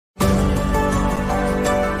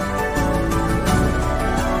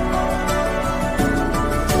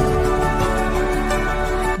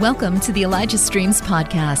Welcome to the Elijah Streams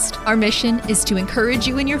podcast. Our mission is to encourage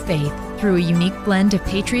you in your faith through a unique blend of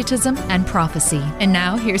patriotism and prophecy. And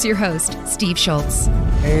now, here's your host, Steve Schultz.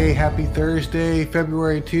 Hey, happy Thursday,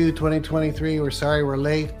 February 2, 2023. We're sorry we're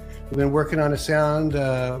late. We've been working on a sound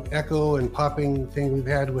echo and popping thing we've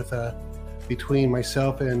had with between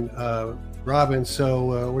myself and Robin.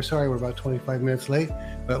 So we're sorry we're about 25 minutes late,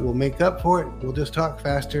 but we'll make up for it. We'll just talk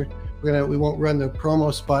faster. We won't run the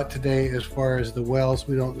promo spot today as far as the wells.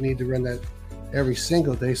 We don't need to run that every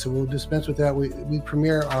single day, so we'll dispense with that. We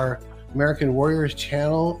premiere our American Warriors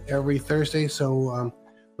channel every Thursday, so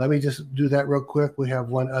let me just do that real quick. We have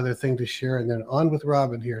one other thing to share, and then on with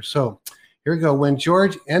Robin here. So here we go. When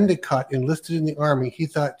George Endicott enlisted in the Army, he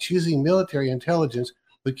thought choosing military intelligence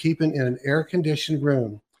would keep him in an air-conditioned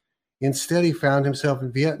room. Instead, he found himself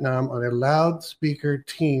in Vietnam on a loudspeaker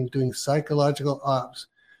team doing psychological ops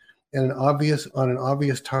and on an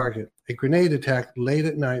obvious target. A grenade attack late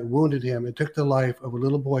at night wounded him and took the life of a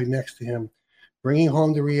little boy next to him, bringing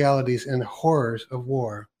home the realities and horrors of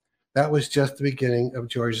war. That was just the beginning of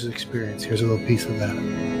George's experience. Here's a little piece of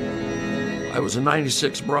that. I was a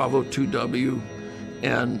 96 Bravo 2W,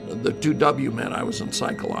 and the 2W meant I was in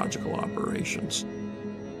psychological operations.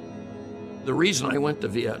 The reason I went to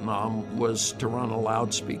Vietnam was to run a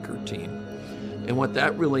loudspeaker team. And what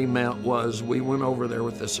that really meant was we went over there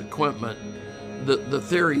with this equipment, the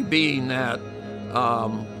theory being that,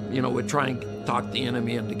 we'd try and talk the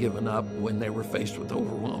enemy into giving up when they were faced with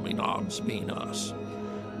overwhelming odds, being us.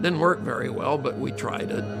 Didn't work very well, but we tried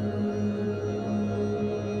it.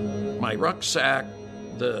 My rucksack,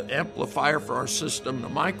 the amplifier for our system, the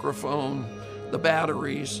microphone, the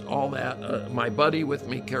batteries, all that. My buddy with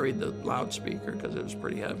me carried the loudspeaker because it was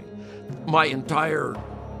pretty heavy. My entire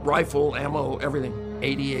rifle, ammo, everything,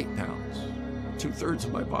 88 pounds. 2/3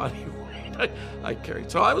 of my body weight I carried.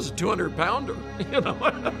 So I was a 200-pounder,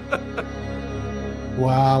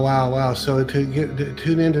 Wow. So to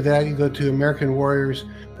tune into that, you go to American Warriors.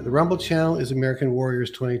 The Rumble channel is American Warriors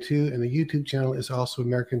 22, and the YouTube channel is also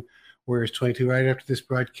American Warriors 22. Right after this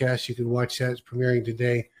broadcast, you can watch that. It's premiering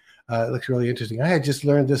today. It looks really interesting. I had just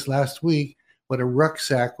learned this last week what a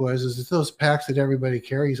rucksack was. It's those packs that everybody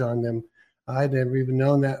carries on them. I'd never even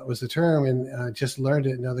known that was the term, and just learned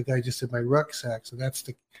it. Now the guy just said my rucksack, so that's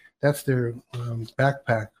their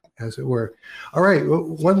backpack, as it were. All right,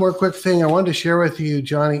 one more quick thing I wanted to share with you.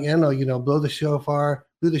 Johnny Enlow, blew the shofar.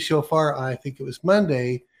 I think it was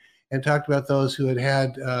Monday, and talked about those who had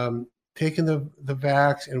taken the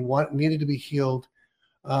vax and needed to be healed.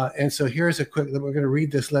 And so here's a quick. We're going to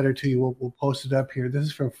read this letter to you. We'll post it up here. This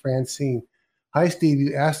is from Francine. Hi, Steve.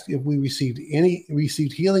 You asked if we received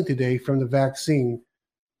healing today from the vaccine.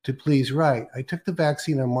 To please write. I took the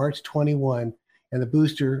vaccine on March 21 and the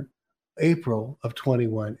booster April of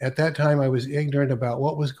 21. At that time, I was ignorant about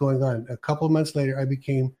what was going on. A couple of months later, I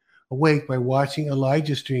became awake by watching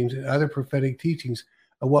Elijah streams and other prophetic teachings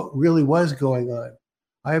of what really was going on.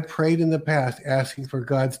 I have prayed in the past asking for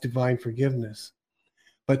God's divine forgiveness.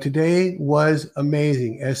 But today was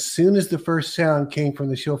amazing. As soon as the first sound came from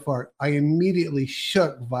the shofar, I immediately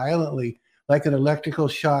shook violently, like an electrical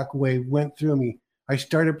shock wave went through me. I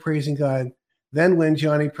started praising God. Then when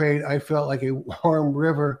Johnny prayed, I felt like a warm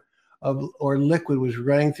river or liquid was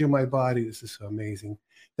running through my body. This is so amazing.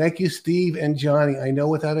 Thank you, Steve and Johnny. I know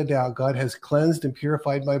without a doubt God has cleansed and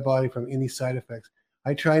purified my body from any side effects.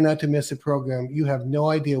 I try not to miss a program. You have no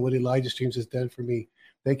idea what Elijah Streams has done for me.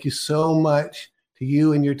 Thank you so much to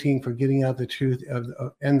you and your team for getting out the truth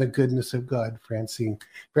and the goodness of God, Francine.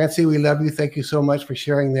 Francine, we love you. Thank you so much for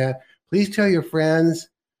sharing that. Please tell your friends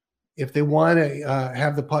if they want to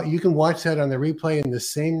have you can watch that on the replay and the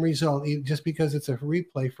same result. Just because it's a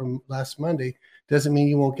replay from last Monday doesn't mean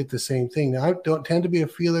you won't get the same thing. Now, I don't tend to be a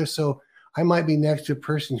feeler, so I might be next to a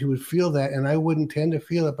person who would feel that, and I wouldn't tend to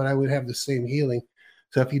feel it, but I would have the same healing.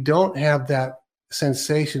 So if you don't have that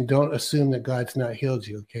sensation, don't assume that God's not healed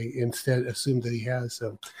you, okay? Instead, assume that he has.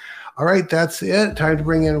 So, all right, that's it. Time to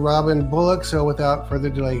bring in Robin Bullock. So without further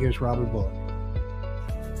delay, here's Robin Bullock.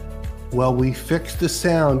 Well, we fixed the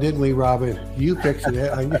sound, didn't we, Robin? You fixed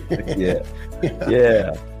it.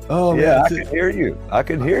 Yeah. Oh, yeah, man, I can hear you. I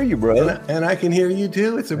can hear you, brother. And I can hear you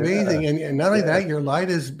too. It's amazing. Yeah. And not only that, your light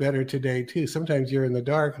is better today too. Sometimes you're in the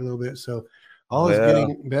dark a little bit. So all is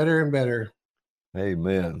getting better and better.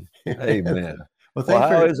 Amen. Well,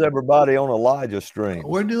 how is everybody on Elijah Stream?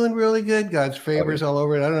 We're doing really good. God's favors all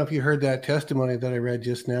over it. I don't know if you heard that testimony that I read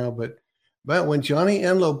just now, but when Johnny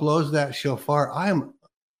Enlow blows that shofar, I am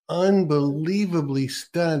unbelievably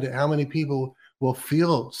stunned at how many people will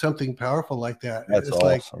feel something powerful like that. That's it's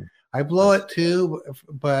awesome. Like I blow it too,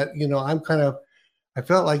 but I'm kind of I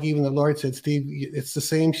felt like even the Lord said, Steve, it's the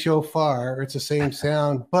same shofar, it's the same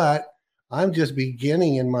sound, but I'm just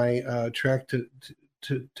beginning in my trek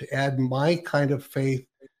to add my kind of faith,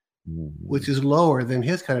 which is lower than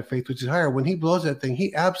his kind of faith, which is higher. When he blows that thing,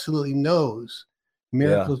 he absolutely knows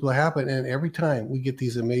miracles will happen, and every time we get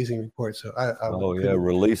these amazing reports. So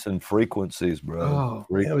releasing frequencies, bro. Oh,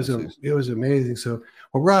 frequencies. It was amazing. So,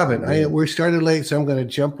 well, Robin, we started late, so I'm going to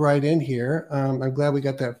jump right in here. I'm glad we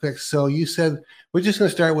got that fixed. So you said we're just going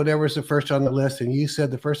to start whatever's the first on the list, and you said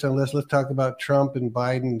the first on the list. Let's talk about Trump and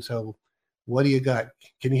Biden. So, what do you got?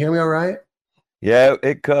 Can you hear me all right? Yeah,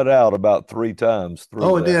 it cut out about 3 times.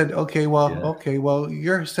 Oh, it did. Okay, well,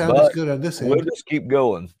 your sound is good on this end. We'll just keep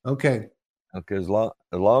going. Okay. Okay, as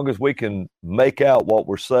long as we can make out what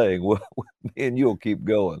we're saying, me and you'll keep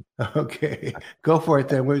going. Okay, go for it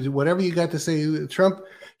then. Whatever you got to say. Trump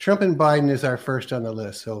and Biden is our first on the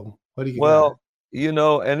list. So what do you got? Well, you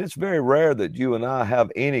know, and it's very rare that you and I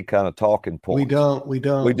have any kind of talking points. We don't.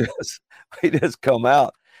 We just come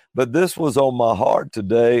out. But this was on my heart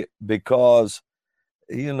today because,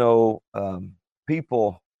 you know,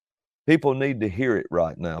 people need to hear it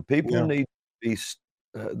right now. People need to be.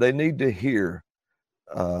 They need to hear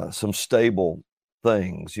some stable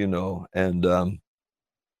things, you know, and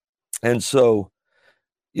so,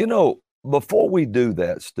 you know, before we do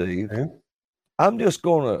that, Steve, I'm just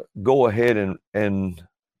going to go ahead and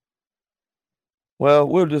well,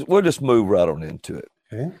 we'll just move right on into it.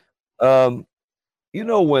 Okay. You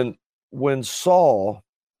know, when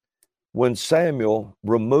Samuel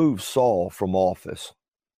removed Saul from office,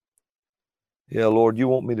 yeah, Lord, you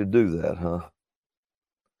want me to do that, huh?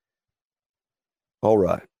 All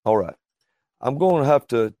right. I'm going to have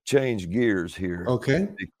to change gears here. Okay.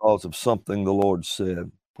 Because of something the Lord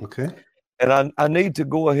said. Okay. And I need to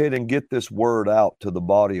go ahead and get this word out to the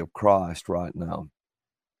body of Christ right now.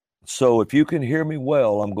 So if you can hear me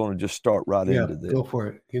well, I'm going to just start right into this. Go for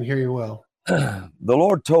it. I can hear you well. The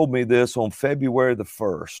Lord told me this on February the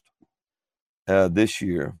 1st this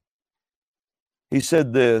year. He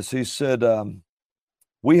said this. He said,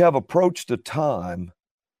 we have approached a time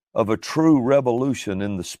of a true revolution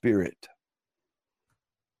in the Spirit.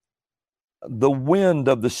 The wind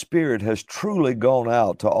of the Spirit has truly gone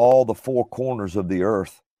out to all the 4 corners of the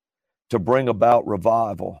earth to bring about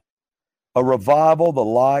revival, a revival the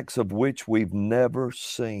likes of which we've never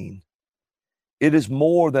seen. It is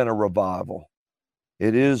more than a revival.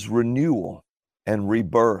 It is renewal and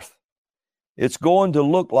rebirth. It's going to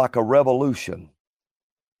look like a revolution,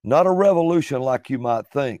 not a revolution like you might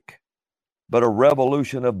think, but a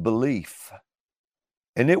revolution of belief.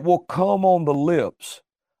 And it will come on the lips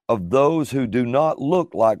of those who do not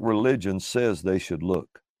look like religion says they should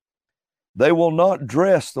look. They will not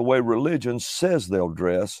dress the way religion says they'll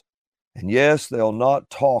dress. And yes, they'll not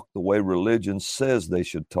talk the way religion says they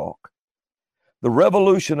should talk. The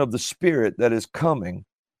revolution of the Spirit that is coming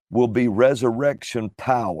will be resurrection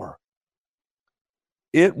power.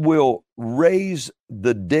 It will raise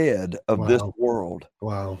the dead of this world.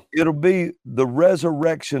 Wow. It'll be the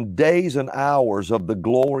resurrection days and hours of the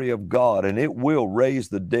glory of God, and it will raise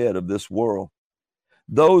the dead of this world.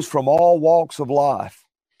 Those from all walks of life,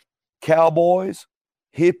 cowboys,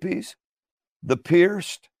 hippies, the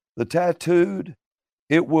pierced, the tattooed,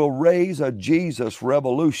 it will raise a Jesus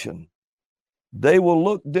revolution. They will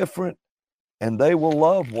look different and they will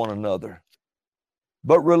love one another.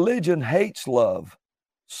 But religion hates love,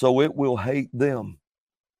 so it will hate them.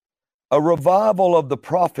 A revival of the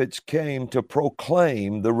prophets came to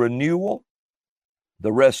proclaim the renewal,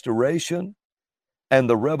 the restoration, and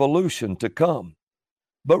the revolution to come.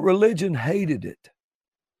 But religion hated it.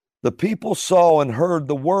 The people saw and heard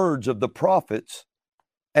the words of the prophets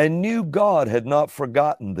and knew God had not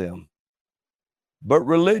forgotten them. But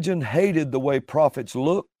religion hated the way prophets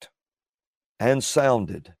looked and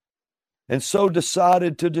sounded, and so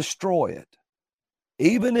decided to destroy it,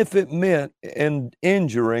 even if it meant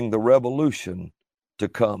injuring the revolution to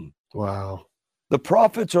come. Wow. The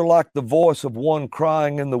prophets are like the voice of one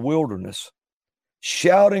crying in the wilderness,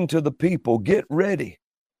 shouting to the people, get ready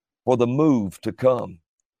for the move to come.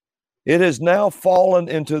 It has now fallen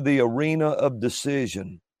into the arena of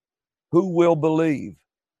decision. Who will believe?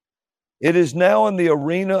 It is now in the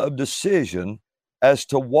arena of decision as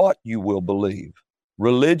to what you will believe,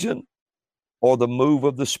 religion or the move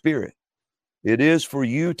of the Spirit. It is for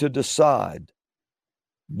you to decide.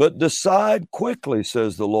 But decide quickly,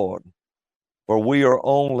 says the Lord, for we are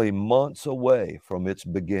only months away from its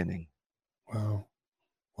beginning. Wow.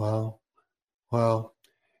 Wow. Wow.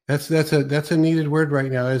 That's a needed word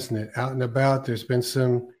right now, isn't it? Out and about, there's been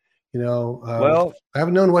some, Well, I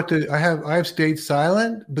haven't known what to. I've stayed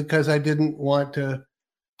silent because I didn't want to.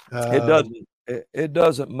 It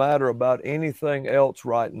doesn't matter about anything else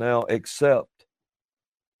right now except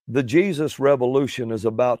the Jesus revolution is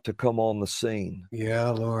about to come on the scene. Yeah,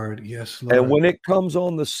 Lord. Yes, Lord. And when it comes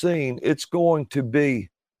on the scene, it's going to be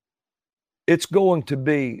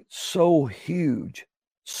so huge,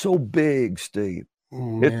 so big, Steve.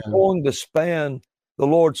 It's going to span, the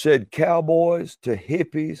Lord said, cowboys to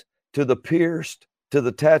hippies, to the pierced, to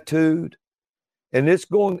the tattooed. And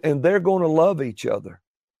they're going to love each other.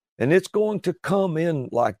 And it's going to come in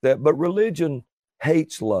like that. But religion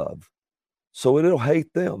hates love, so it'll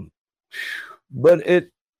hate them. But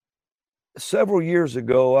several years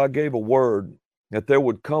ago, I gave a word that there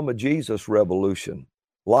would come a Jesus revolution,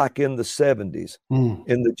 like in the 70s,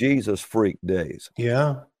 in the Jesus freak days.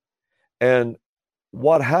 Yeah. And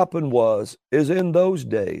what happened is in those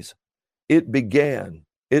days, it began,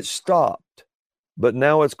 it stopped, but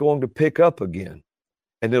now it's going to pick up again,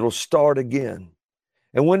 and it'll start again.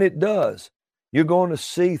 And when it does, you're going to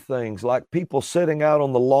see things like people sitting out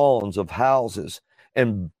on the lawns of houses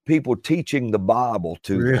and people teaching the Bible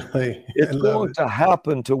to them. Really? It's going to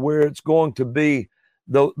happen to where it's going to be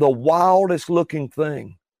the wildest looking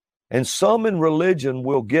thing. And some in religion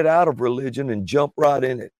will get out of religion and jump right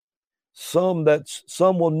in it. Some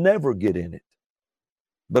will never get in it.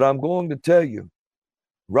 But I'm going to tell you,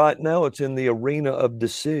 right now it's in the arena of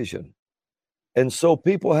decision. And so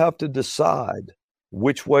people have to decide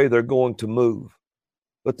which way they're going to move.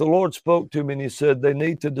 But the Lord spoke to me and he said they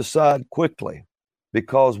need to decide quickly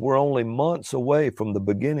because we're only months away from the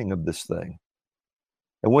beginning of this thing.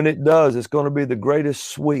 And when it does, it's going to be the greatest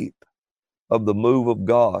sweep of the move of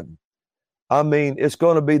God. I mean, it's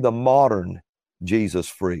going to be the modern Jesus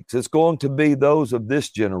freaks. It's going to be those of this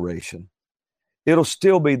generation. It'll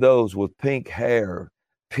still be those with pink hair,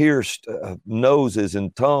 pierced noses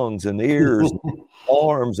and tongues and ears,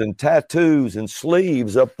 arms and tattoos and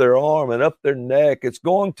sleeves up their arm and up their neck. It's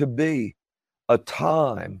going to be a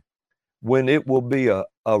time when it will be a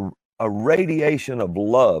radiation of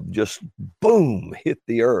love, just boom, hit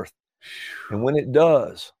the earth. And when it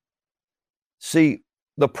does, see,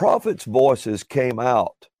 the prophets' voices came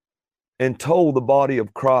out and told the body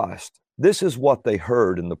of Christ, this is what they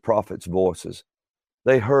heard in the prophets' voices.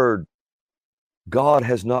 They heard, God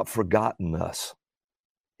has not forgotten us.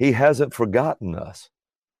 He hasn't forgotten us.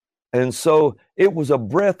 And so it was a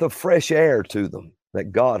breath of fresh air to them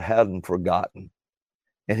that God hadn't forgotten.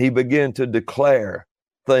 And he began to declare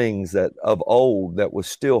things that of old that was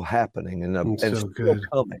still happening and still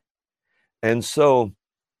coming. And so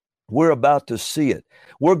we're about to see it.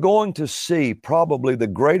 We're going to see probably the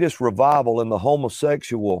greatest revival in the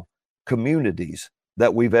homosexual communities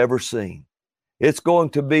that we've ever seen. It's going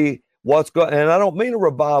to be and I don't mean a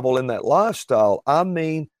revival in that lifestyle. I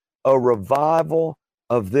mean a revival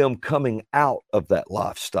of them coming out of that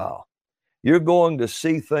lifestyle. You're going to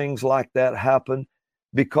see things like that happen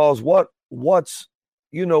because what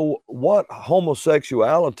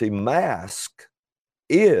homosexuality mask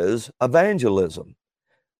is evangelism.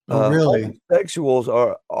 Really? Homosexuals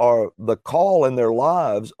are the call in their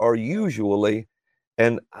lives are usually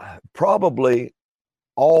and probably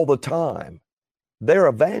all the time, they're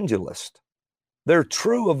evangelists. They're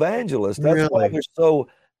true evangelists. That's why they're so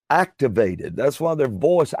activated. That's why their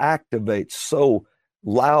voice activates so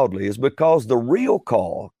loudly, is because the real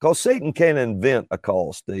call, because Satan can't invent a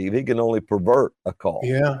call, Steve. He can only pervert a call.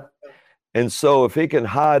 Yeah. And so if he can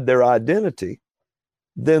hide their identity,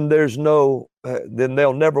 then then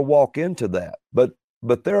they'll never walk into that. But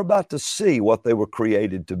they're about to see what they were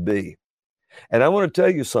created to be. And I want to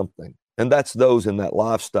tell you something, and that's those in that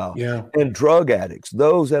lifestyle. Yeah. And drug addicts,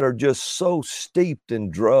 those that are just so steeped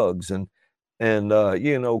in drugs and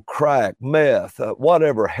crack, meth,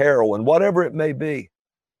 whatever, heroin, whatever it may be,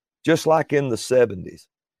 just like in the 70s,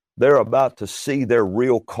 they're about to see their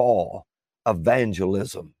real call,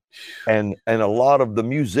 evangelism. And a lot of the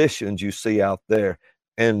musicians you see out there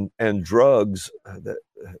and drugs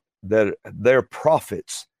that they're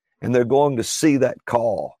prophets, and they're going to see that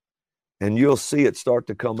call, and you'll see it start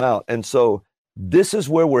to come out. And so this is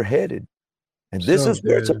where we're headed. And this is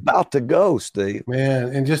where it's about to go, Steve.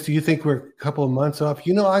 Man, and just do you think we're a couple of months off?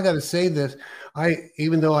 I got to say this.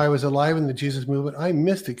 Even though I was alive in the Jesus movement, I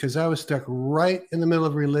missed it because I was stuck right in the middle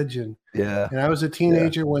of religion. Yeah. And I was a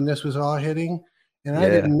teenager when this was all hitting. And I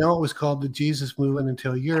didn't know it was called the Jesus movement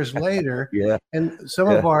until years later. Yeah. And some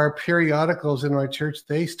of our periodicals in our church,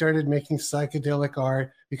 they started making psychedelic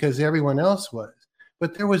art because everyone else was.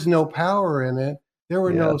 But there was no power in it. There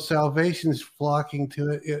were no salvations flocking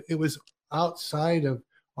to it. It was outside of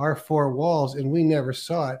our four walls, and we never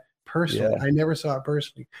saw it personally. Yeah. I never saw it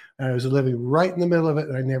personally. And I was living right in the middle of it,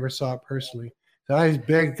 and I never saw it personally. So I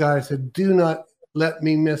begged God, I said, do not let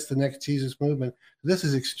me miss the next Jesus movement. This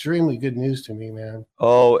is extremely good news to me, man.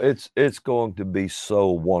 Oh, it's going to be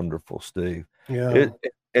so wonderful, Steve. Yeah.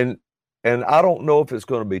 And I don't know if it's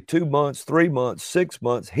going to be 2 months, 3 months, 6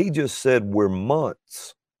 months. He just said we're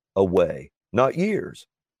months away, not years.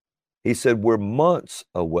 He said we're months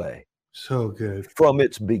away. So good. From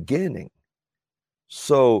its beginning.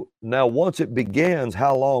 So now once it begins,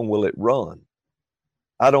 how long will it run?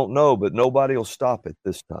 I don't know, but nobody will stop it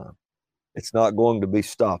this time. It's not going to be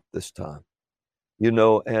stopped this time.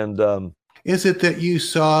 And is it that you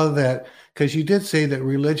saw that, because you did say that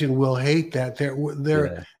religion will hate that,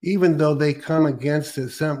 they're even though they come against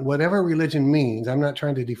it, whatever religion means, I'm not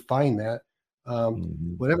trying to define that,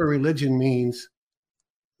 whatever religion means,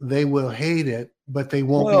 they will hate it, but they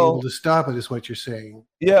won't be able to stop it, is what you're saying.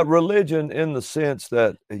 Yeah, religion in the sense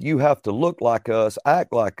that you have to look like us,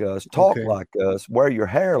 act like us, talk like us, wear your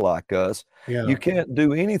hair like us. Yeah. You can't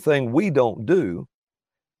do anything we don't do.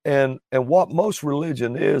 And what most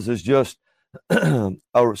religion is just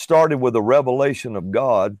started with a revelation of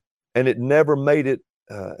God, and it never made it,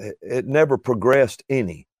 it never progressed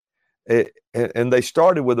any. And they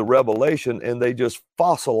started with a revelation, and they just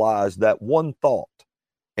fossilized that one thought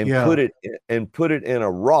and put it in a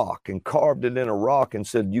rock and carved it in a rock and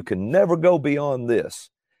said, you can never go beyond this.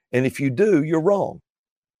 And if you do, you're wrong.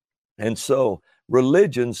 And so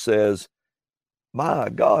religion says, my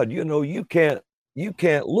God, you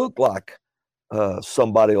can't look like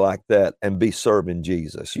somebody like that and be serving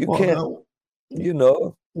Jesus. You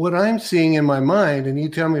can't, What I'm seeing in my mind, and you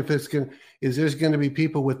tell me if there's going to be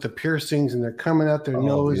people with the piercings and they're coming out their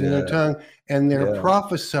nose and their tongue, and they're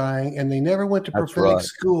prophesying, and they never went to prophetic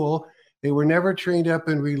school. They were never trained up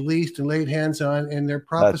and released and laid hands on, and they're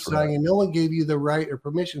prophesying, and no one gave you the right or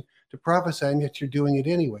permission to prophesy, and yet you're doing it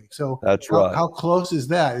anyway. So that's right. How close is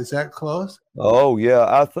that? Is that close? Oh yeah,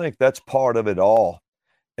 I think that's part of it all.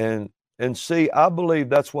 And see, I believe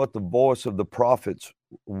that's what the voice of the prophets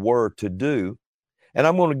were to do. And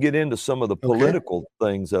I'm going to get into some of the political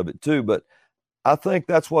things of it too, but I think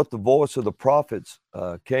that's what the voice of the prophets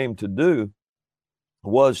came to do,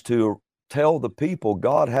 was to tell the people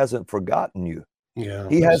God hasn't forgotten you. Yeah,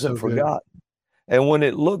 He hasn't forgotten. And when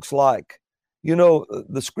it looks like,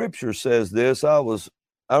 the scripture says this. I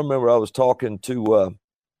remember I was talking to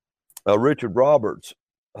Richard Roberts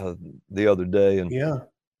the other day,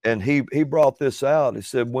 and he brought this out. He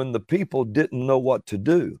said, when the people didn't know what to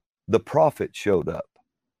do, the prophets showed up.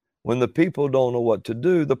 When the people don't know what to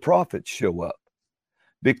do, the prophets show up.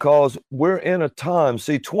 Because we're in a time,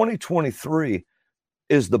 see, 2023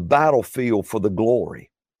 is the battlefield for the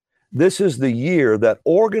glory. This is the year that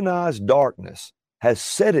organized darkness has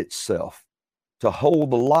set itself to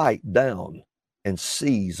hold the light down and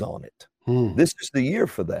seize on it. This is the year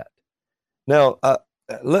for that. Now,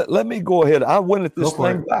 let me go ahead. I went at this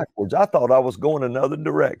thing backwards. I thought I was going another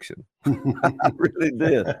direction. I really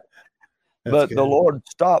did. But the Lord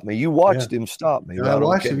stopped me. You watched him stop me. I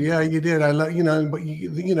watched him. Yeah, you did. I love, but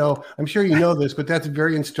I'm sure you know this, but that's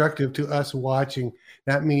very instructive to us watching.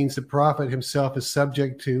 That means the prophet himself is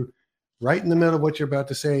subject to, right in the middle of what you're about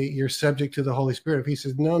to say, you're subject to the Holy Spirit. If he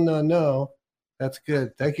says, no, that's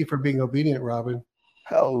good. Thank you for being obedient, Robin.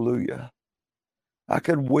 Hallelujah. I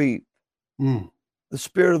could weep. The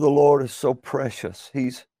Spirit of the Lord is so precious.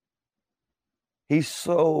 He's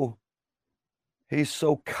so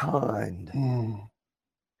kind.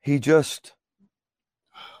 He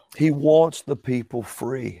wants the people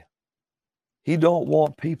free. He don't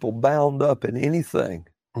want people bound up in anything.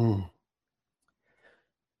 I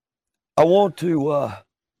want to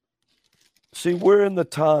see, we're in the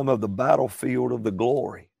time of the battlefield of the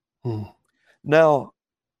glory. Now,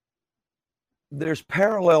 there's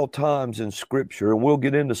parallel times in Scripture, and we'll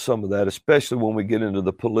get into some of that, especially when we get into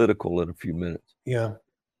the political in a few minutes. Yeah.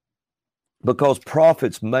 Because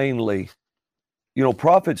prophets mainly,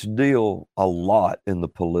 prophets deal a lot in the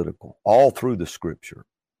political, all through the Scripture.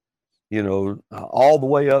 All the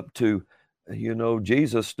way up to,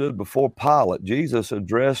 Jesus stood before Pilate. Jesus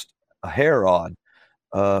addressed Herod,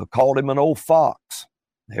 called him an old fox,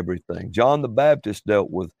 everything. John the Baptist dealt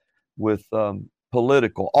with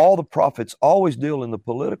political. All the prophets always deal in the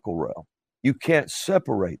political realm. You can't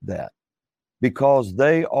separate that, because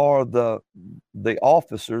they are the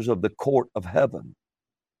officers of the court of heaven.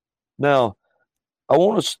 Now, I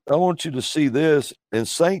want you to see this in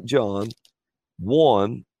St. John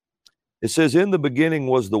 1. It says, in the beginning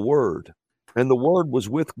was the Word, and the Word was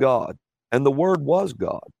with God, and the Word was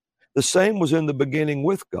God. The same was in the beginning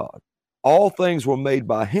with God. All things were made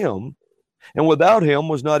by him, And without him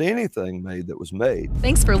was not anything made that was made.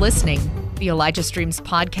 Thanks for listening. The Elijah Streams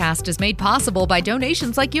podcast is made possible by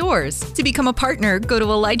donations like yours. To become a partner, go to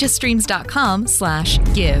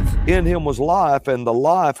ElijahStreams.com/give. In him was life, and the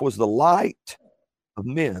life was the light of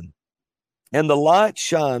men. And the light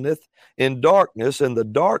shineth in darkness, and the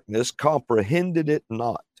darkness comprehended it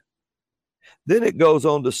not. Then it goes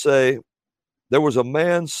on to say, there was a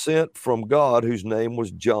man sent from God whose name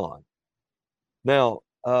was John. Now,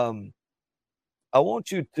 I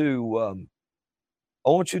want you to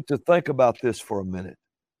think about this for a minute.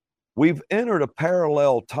 We've entered a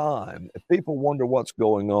parallel time. If people wonder what's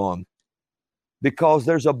going on, because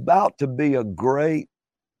there's about to be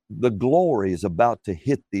the glory is about to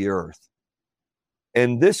hit the earth.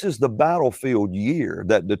 And this is the battlefield year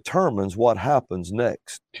that determines what happens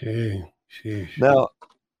next. Now,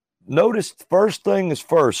 notice first thing is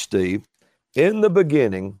first, Steve. In the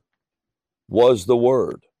beginning was the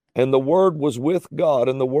Word, and the Word was with God,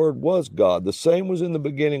 and the Word was God. The same was in the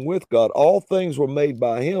beginning with God. All things were made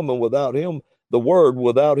by him, and without him, the Word,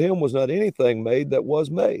 without him was not anything made that was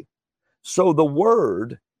made. So the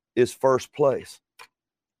Word is first place.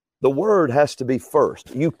 The Word has to be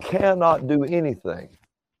first. You cannot do anything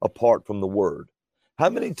apart from the Word. How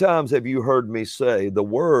many times have you heard me say the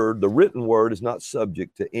Word, the written Word, is not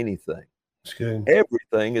subject to anything? That's good.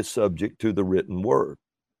 Everything is subject to the written Word.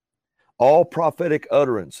 All prophetic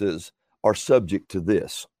utterances are subject to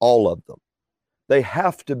this, all of them. They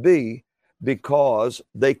have to be because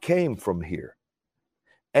they came from here.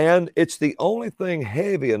 And it's the only thing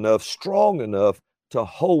heavy enough, strong enough to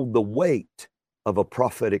hold the weight of a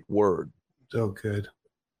prophetic word. So good.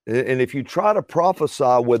 And if you try to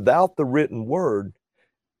prophesy without the written word,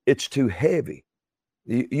 it's too heavy.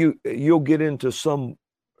 You'll get into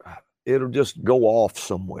it'll just go off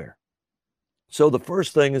somewhere. So the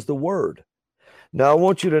first thing is the word. Now I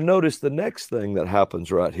want you to notice the next thing that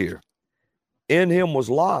happens right here. In him was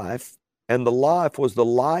life, and the life was the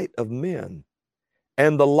light of men.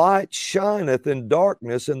 And the light shineth in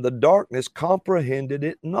darkness, and the darkness comprehended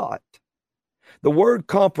it not. The word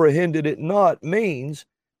comprehended it not means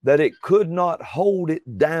that it could not hold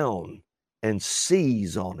it down and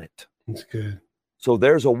seize on it. That's good. So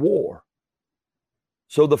there's a war.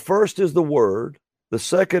 So the first is the word. The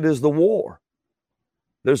second is the war.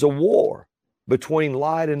 There's a war between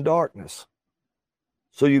light and darkness.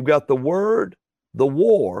 So you've got the word, the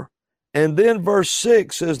war, and then verse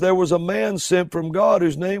 6 says there was a man sent from God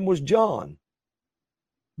whose name was John,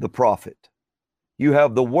 the prophet. You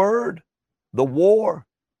have the word, the war,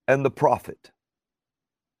 and the prophet.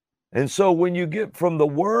 And so when you get from the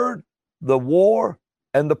word, the war,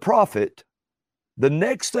 and the prophet, the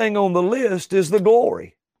next thing on the list is the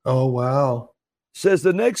glory. Oh, wow. Says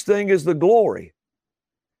the next thing is the glory.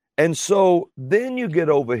 And so then you get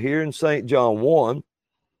over here in St. John 1,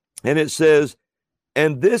 and it says,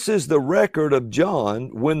 and this is the record of John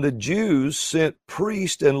when the Jews sent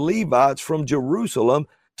priests and Levites from Jerusalem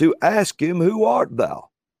to ask him, who art thou?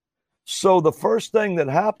 So the first thing that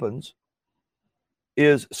happens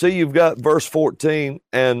is, see, you've got verse 14,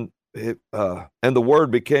 and the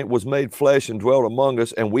word was made flesh and dwelt among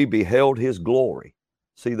us, and we beheld his glory.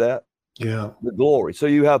 See that? Yeah. The glory. So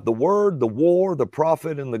you have the word, the war, the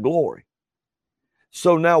prophet, and the glory.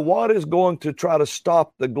 So now what is going to try to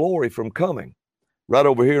stop the glory from coming? Right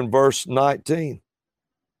over here in verse 19,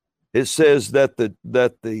 it says that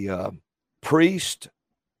the priest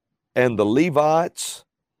and the Levites,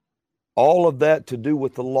 all of that to do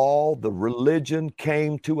with the law, the religion,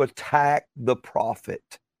 came to attack the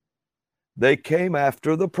prophet. They came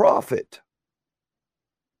after the prophet.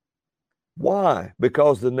 Why?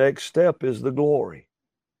 Because the next step is the glory.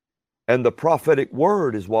 And the prophetic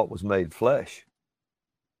word is what was made flesh.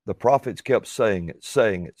 The prophets kept saying it,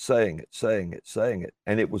 saying it, saying it, saying it, saying it,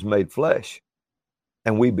 and it was made flesh.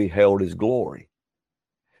 And we beheld his glory.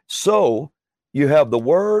 So you have the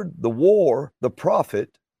word, the war, the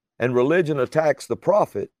prophet, and religion attacks the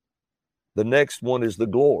prophet. The next one is the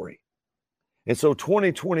glory. And so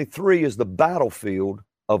 2023 is the battlefield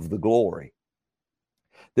of the glory.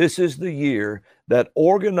 This is the year that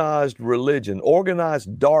organized religion,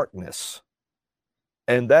 organized darkness,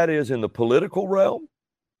 and that is in the political realm,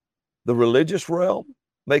 the religious realm,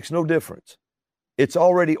 makes no difference. It's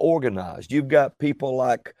already organized. You've got people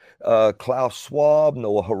like Klaus Schwab,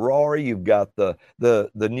 Noah Harari. You've got the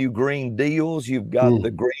new Green Deals. You've got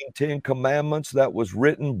the Green 10 Commandments that was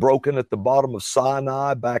written, broken at the bottom of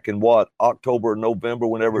Sinai back in October or November,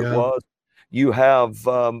 whenever it was. You have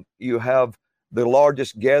the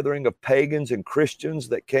largest gathering of pagans and Christians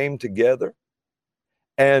that came together,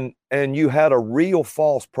 and you had a real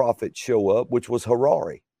false prophet show up, which was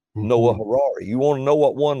Harari. Noah Harari. You want to know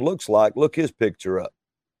what one looks like? Look his picture up.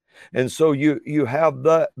 And so you have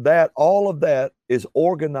that all of that is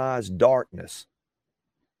organized darkness.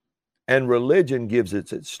 And religion gives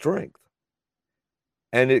it its strength.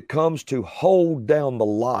 And it comes to hold down the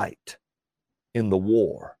light in the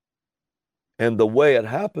war. And the way it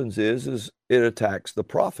happens is it attacks the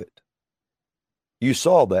prophet. You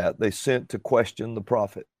saw that. They sent to question the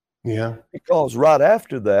prophet. Yeah. Because right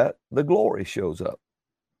after that, the glory shows up.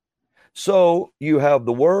 So you have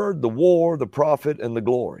the word, the war, the prophet, and the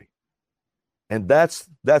glory. And that's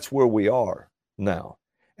where we are now.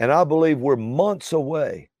 And I believe we're months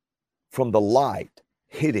away from the light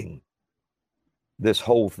hitting this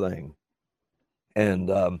whole thing. And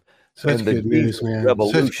such good news, man.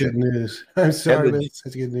 Revolution. Such good news. I'm sorry, but it's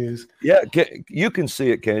such good news. Yeah, you can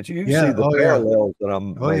see it, can't you? You see the parallels that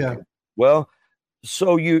I'm making. Yeah. Well,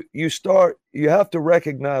 so you have to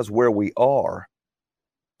recognize where we are.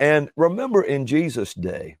 And remember, in Jesus'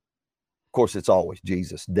 day, of course, it's always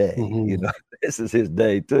Jesus' day. You know, this is his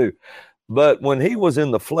day too. But when he was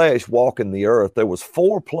in the flesh walking the earth, there was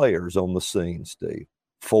 4 players on the scene, Steve.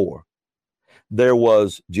 4. There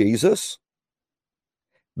was Jesus,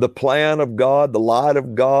 the plan of God, the light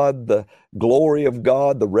of God, the glory of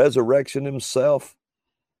God, the resurrection himself,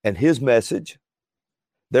 and his message.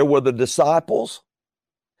 There were the disciples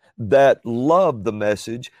that loved the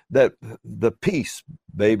message, that the peace,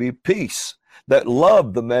 baby, peace, that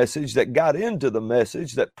loved the message, that got into the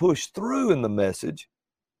message, that pushed through in the message.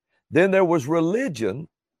 Then there was religion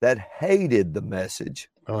that hated the message.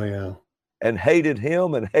 Oh, yeah. And hated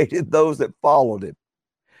him and hated those that followed him.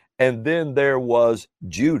 And then there was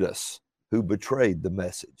Judas, who betrayed the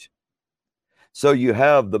message. So you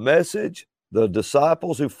have the message, the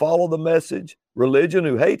disciples who follow the message, religion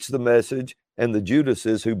who hates the message, and the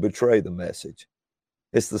Judases who betray the message.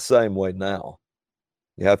 It's the same way now.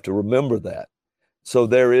 You have to remember that. So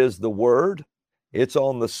there is the word, it's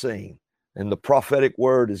on the scene, and the prophetic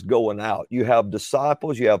word is going out. You have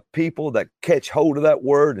disciples, you have people that catch hold of that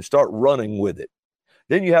word and start running with it.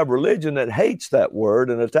 Then you have religion that hates that word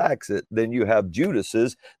and attacks it. Then you have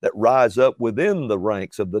Judases that rise up within the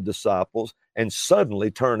ranks of the disciples and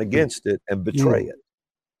suddenly turn against it and betray it.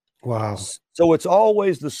 Wow. So it's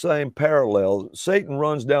always the same parallel. Satan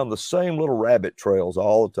runs down the same little rabbit trails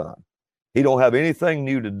all the time. He don't have anything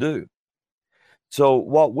new to do. So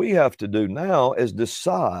what we have to do now is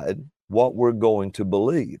decide what we're going to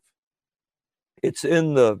believe. It's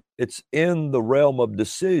in the realm of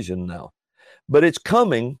decision now. But it's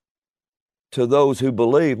coming to those who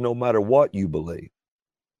believe no matter what you believe.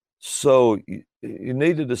 So you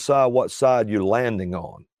need to decide what side you're landing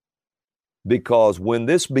on. Because when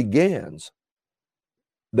this begins,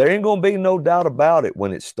 there ain't going to be no doubt about it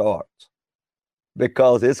when it starts.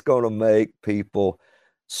 Because it's going to make people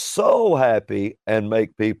so happy and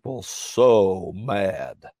make people so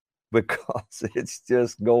mad. Because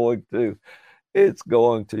it's going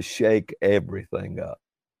to shake everything up.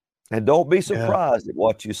 And don't be surprised at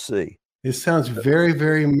what you see. It sounds very,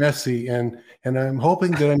 very messy, and I'm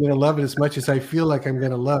hoping that I'm going to love it as much as I feel like I'm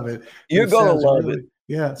going to love it. You're going to love it.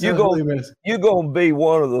 Yeah, you're going to be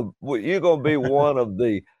one of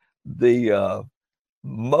the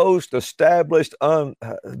most established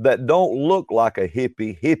that don't look like a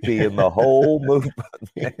hippie in the whole movement.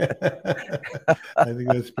 I think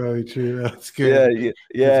that's probably true. That's good.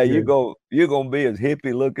 Yeah. You're going to be as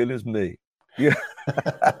hippie looking as me. Yeah.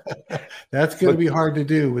 That's going to be hard to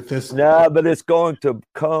do with this. No, but it's going to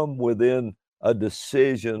come within a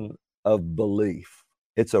decision of belief.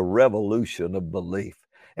 It's a revolution of belief.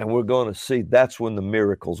 And we're going to see that's when the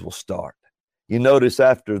miracles will start. You notice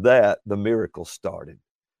after that, the miracles started.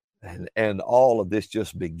 And all of this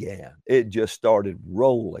just began. It just started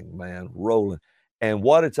rolling, man, rolling. And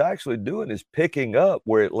what it's actually doing is picking up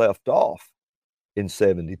where it left off in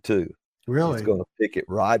 72. Really? It's going to pick it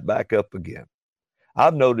right back up again.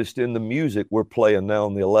 I've noticed in the music we're playing now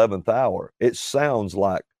in the 11th hour, it sounds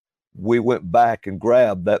like we went back and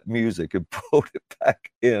grabbed that music and pulled it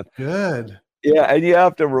back in. Good. Yeah, and you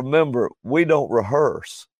have to remember, we don't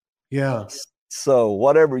rehearse. Yeah. So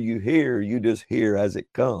whatever you hear, you just hear as it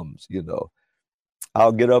comes, you know.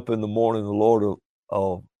 I'll get up in the morning, the Lord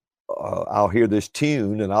I'll hear this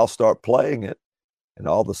tune and I'll start playing it. And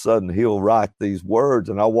all of a sudden he'll write these words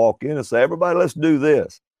and I'll walk in and say, everybody, let's do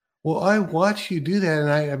this. Well, I watch you do that,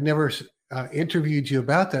 and I've never interviewed you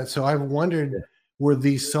about that. So I've wondered, were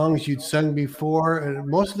these songs you'd sung before? And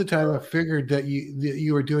most of the time I figured that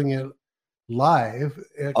you were doing it live,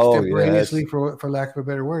 extemporaneously, for lack of a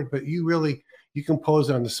better word, but you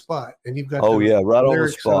compose on the spot, and you've got right on the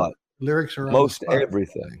spot. Lyrics are most on the spot.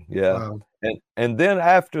 Everything. Yeah. Wow. And then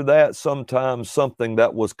after that, sometimes something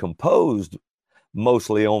that was composed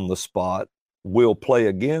mostly on the spot will play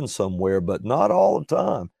again somewhere, but not all the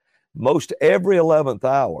time. Most every 11th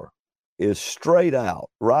hour is straight out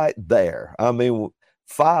right there. I mean,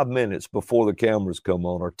 5 minutes before the cameras come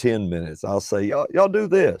on, or 10 minutes, I'll say, y'all do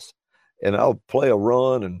this. And I'll play a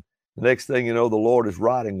run, and the next thing you know, the Lord is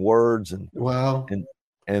writing words. Wow.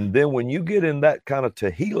 And then when you get in that kind of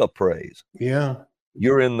Tehillah praise, Yeah.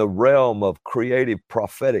 you're in the realm of creative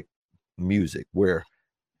prophetic music where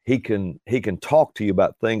he can talk to you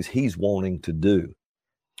about things he's wanting to do.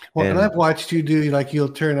 Well, and I've watched you do, like, you'll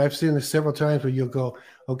turn, I've seen this several times where you'll go,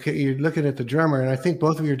 okay, you're looking at the drummer, and I think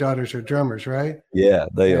both of your daughters are drummers, right? Yeah,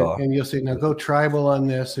 they are. And you'll say, now go tribal on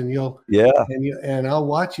this, and and I'll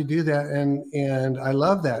watch you do that. And I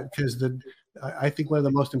love that, because I think one of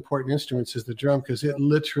the most important instruments is the drum, because it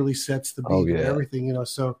literally sets the beat and everything,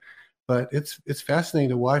 so, but it's fascinating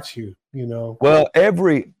to watch you, Well,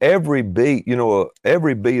 every beat,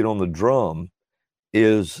 every beat on the drum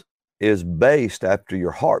is based after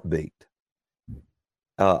your heartbeat.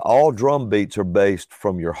 All drum beats are based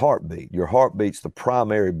from your heartbeat. Your heartbeat's the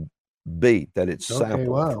primary beat that it's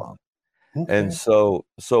sampled from. Okay. And so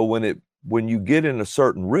when you get in a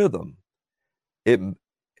certain rhythm, it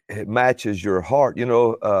matches your heart.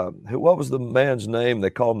 What was the man's name? They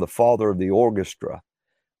call him the father of the orchestra.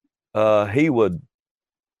 It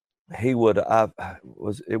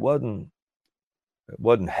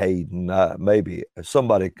wasn't Hayden, maybe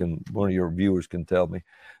somebody one of your viewers can tell me.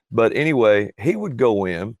 But anyway, he would go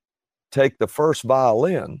in, take the first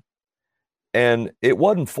violin, and it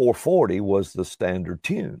wasn't 440 was the standard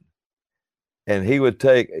tune. And he would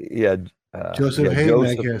take, Joseph Hayden,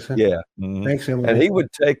 I guess. Huh? Yeah. Mm-hmm. Thanks, Emily. And he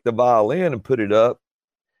would take the violin and put it up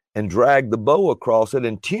and drag the bow across it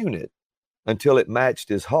and tune it until it matched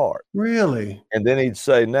his heart. Really? And then he'd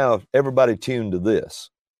say, now everybody tune to this.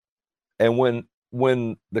 And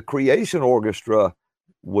when the Creation Orchestra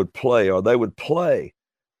would play, or they would play,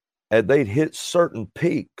 and they'd hit certain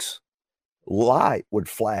peaks, light would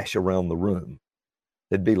flash around the room.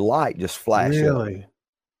 There'd be light just flashing. Really?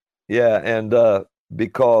 Yeah, and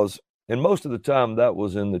and most of the time that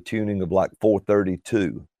was in the tuning of like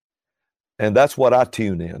 432. And that's what I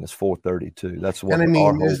tune in, is 432. That's what. And I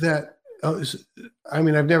mean, is that,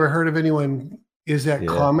 I've never heard of anyone, is that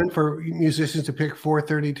common for musicians to pick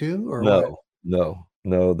 432 or what? No.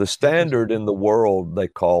 The standard in the world they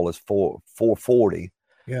call is 440.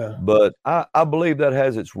 Yeah. But I believe that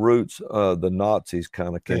has its roots. The Nazis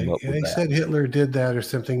kind of came up with that. They said Hitler did that or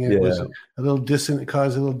something. It was a little dissonant,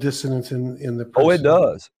 caused a little dissonance in the person. Oh, it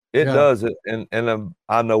does. It does. And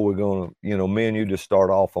I know we're going to, me and you just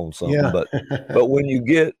start off on something. But when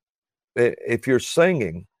you if you're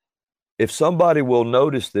singing, if somebody will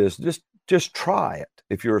notice this, just try it.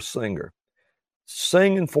 If you're a singer,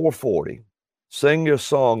 sing in 440, sing your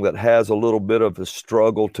song that has a little bit of a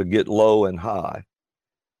struggle to get low and high,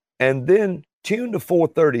 and then tune to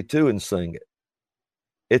 432 and sing it.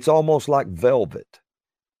 It's almost like velvet.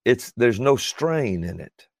 There's no strain in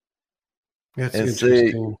it. That's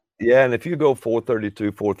interesting. And if you go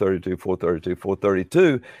 432, 432, 432,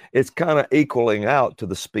 432, it's kind of equaling out to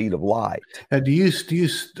the speed of light. Do you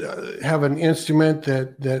have an instrument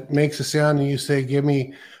that makes a sound, and you say, "Give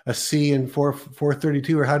me a C in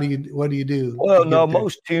 432," or what do you do? Well, no,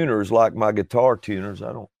 most tuners, like my guitar tuners,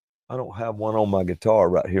 I don't have one on my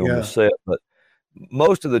guitar right here on the set, but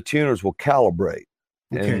most of the tuners will calibrate.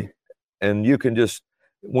 Okay. And you can just,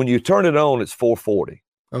 when you turn it on, it's 440.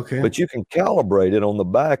 Okay. But you can calibrate it on the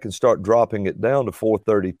back and start dropping it down to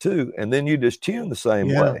 432, and then you just tune the same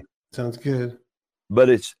way. Sounds good. But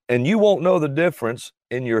and you won't know the difference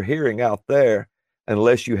in your hearing out there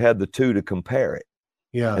unless you had the two to compare it.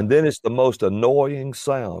 Yeah. And then it's the most annoying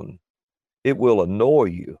sound. It will annoy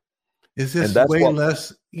you. Is this way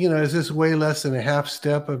less, is this way less than a half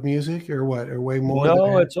step of music, or what? Or way more?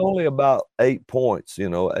 No, it's only about 8 points,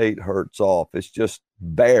 8 hertz off. It's just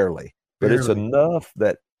barely. But it's enough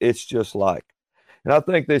that it's just like, and I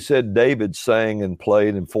think they said David sang and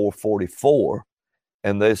played in 444,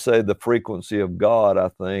 and they say the frequency of God, I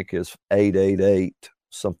think, is 888,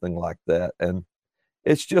 something like that. And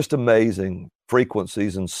it's just amazing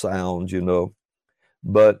frequencies and sounds,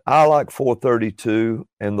 But I like 432,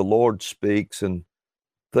 and the Lord speaks, and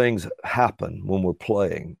things happen when we're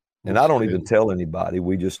playing. And I don't even tell anybody.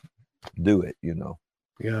 We just do it,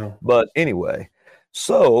 Yeah. But anyway,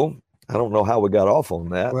 so I don't know how we got off on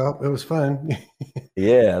that. Well, it was fun.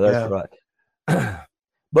 Yeah, that's right.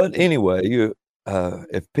 But anyway,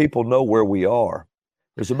 if people know where we are,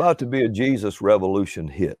 there's about to be a Jesus Revolution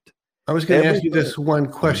hit. I was going to ask you this one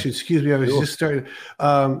question. Excuse me. I was just starting.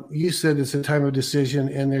 You said it's a time of decision,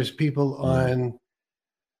 and there's people on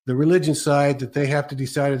the religion side that they have to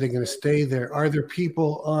decide if they're going to stay there. Are there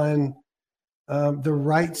people on the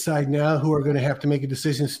right side now who are going to have to make a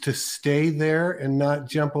decision to stay there and not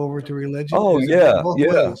jump over to religion? Oh, yeah. Both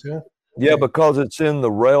ways, huh? Yeah, because it's in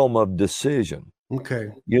the realm of decision. Okay.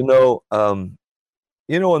 You know,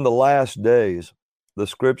 in the last days, the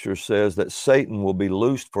scripture says that Satan will be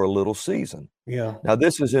loosed for a little season. Yeah. Now,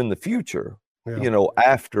 this is in the future, yeah.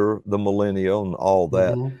 After the millennium and all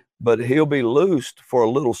that. Mm-hmm. But he'll be loosed for a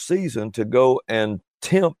little season to go and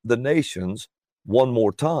tempt the nations one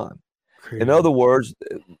more time. Crazy. In other words,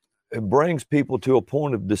 it brings people to a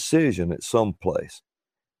point of decision at some place.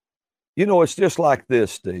 It's just like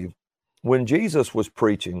this, Steve. When Jesus was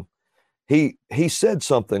preaching, he said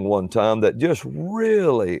something one time that just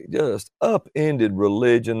really just upended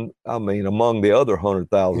religion. I mean, among the other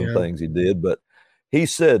 100,000 things he did, but he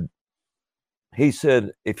said,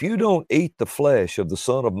 if you don't eat the flesh of the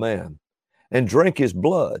Son of Man and drink his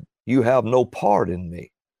blood, you have no part in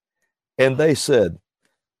me. And they said,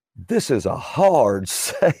 this is a hard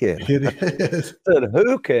saying. It is. Said,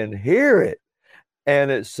 who can hear it? And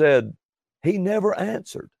it said, he never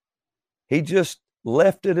answered. He just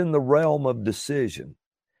left it in the realm of decision.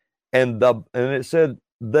 And it said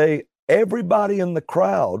everybody in the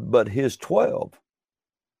crowd but his 12,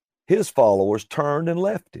 his followers, turned and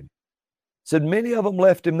left him. Said many of them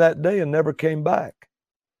left him that day and never came back.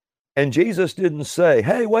 And Jesus didn't say,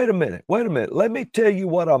 hey, wait a minute. Let me tell you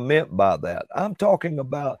what I meant by that. I'm talking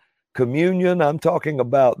about communion. I'm talking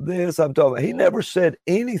about this. He never said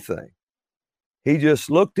anything. He just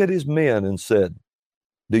looked at his men and said,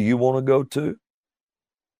 do you want to go too?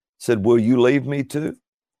 Said, will you leave me too?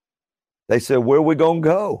 They said, where are we going to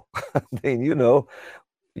go? I mean,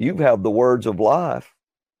 you have the words of life.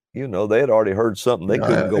 They had already heard something. They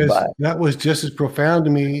couldn't go back. That was just as profound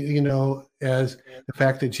to me, as the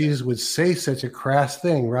fact that Jesus would say such a crass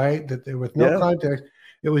thing, right? That there was no context.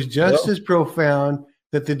 It was just as profound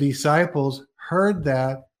that the disciples heard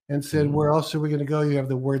that and said, where else are we going to go? You have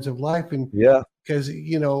the words of life. And because, I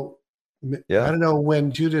don't know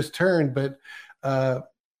when Judas turned, but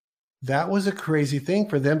that was a crazy thing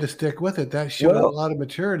for them to stick with it. That showed a lot of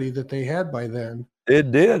maturity that they had by then.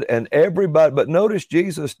 It did. And everybody, but notice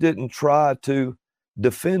Jesus didn't try to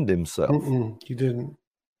defend himself. He didn't.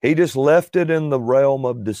 He just left it in the realm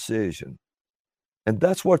of decision. And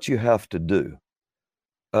that's what you have to do.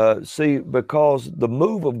 See, because the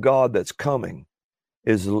move of God that's coming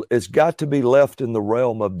it's got to be left in the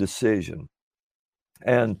realm of decision.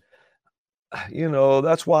 And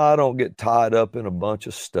that's why I don't get tied up in a bunch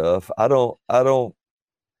of stuff. I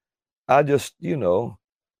just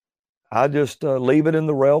leave it in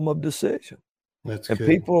the realm of decision. That's and good.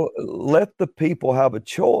 People, let the people have a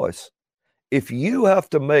choice. If you have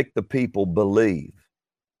to make the people believe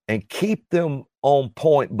and keep them on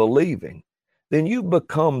point believing, then you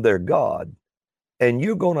become their God. And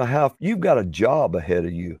you've got a job ahead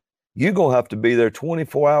of you. You're going to have to be there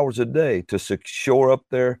 24 hours a day to shore up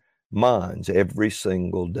their minds every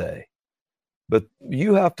single day. But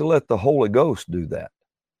you have to let the Holy Ghost do that.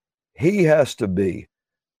 He has to be,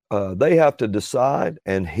 they have to decide,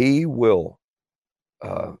 and he will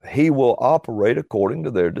operate according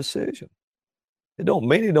to their decision. It don't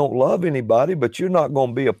mean he don't love anybody, but you're not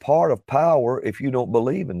going to be a part of power if you don't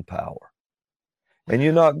believe in power. And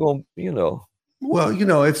you're not going,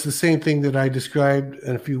 Well, it's the same thing that I described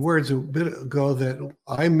in a few words a bit ago, that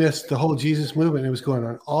I missed the whole Jesus movement. It was going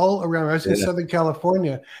on all around. I was in Southern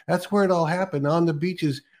California. That's where it all happened, on the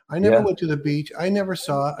beaches. I never went to the beach. I never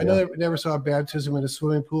saw a baptism in a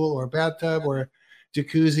swimming pool or a bathtub or a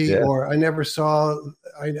jacuzzi, or I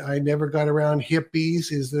never got around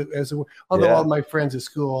hippies although all my friends at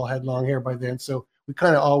school all had long hair by then. So we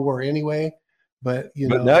kind of all were anyway. But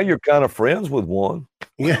now you're kind of friends with one.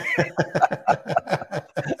 Yeah.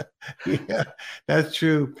 Yeah, that's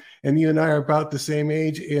true. And you and I are about the same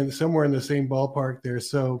age and somewhere in the same ballpark there.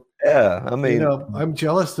 So yeah, I mean, I'm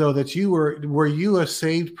jealous though that you were you a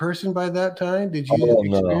saved person by that time? Did you?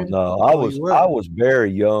 No. I was very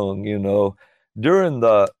young, during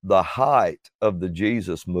the height of the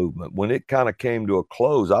Jesus movement. When it kind of came to a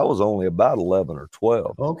close, I was only about 11 or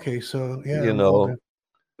 12. Okay. So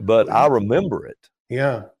but I remember it.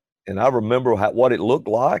 Yeah. And I remember what it looked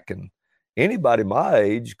like. And anybody my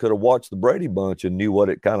age could have watched the Brady Bunch and knew what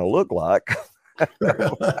it kind of looked like.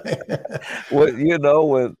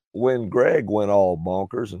 Well, when Greg went all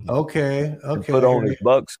bonkers and put on his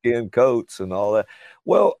buckskin coats and all that.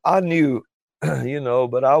 Well, I knew,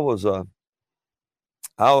 but I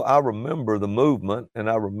I remember the movement, and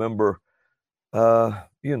I remember,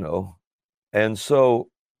 you know, and so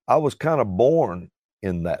I was kind of born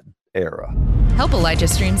in that era. Help Elijah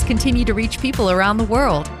Streams continue to reach people around the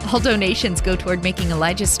world. All donations go toward making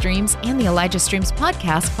Elijah Streams and the Elijah Streams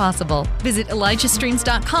podcast possible. Visit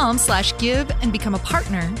ElijahStreams.com/give and become a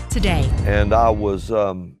partner today. And I was,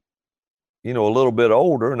 you know, a little bit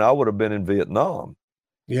older, and I would have been in Vietnam.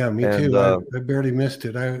 Yeah, me too. I barely missed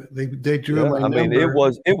it. They drew my number. I mean,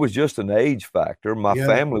 it was just an age factor. My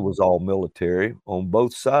family was all military on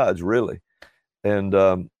both sides, really, and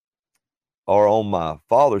or on my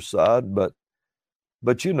father's side, but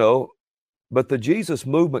you know, but the Jesus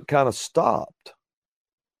movement kind of stopped.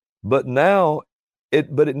 But now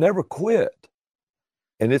it never quit,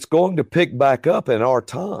 and it's going to pick back up in our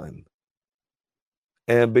time.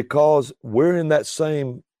 And because we're in that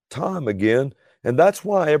same time again, and that's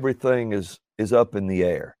why everything is up in the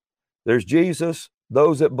air. There's Jesus,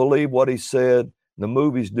 those that believe what he said, the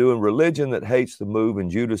move he's doing, religion that hates the move, and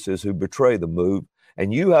Judases who betray the move.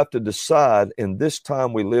 And you have to decide in this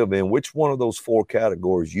time we live in which one of those four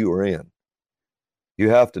categories you are in. You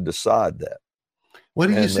have to decide that. What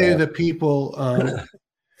do you say to the people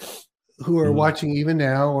who are watching even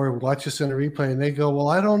now or watch us on a replay, and they go, well,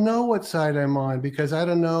 I don't know what side I'm on because I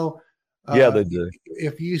don't know. Yeah, they do.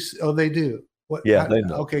 They do. What, yeah, they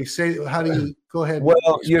know. Okay, how do you go ahead?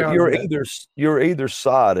 Well, you're either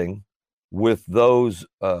siding with those.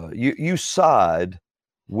 You side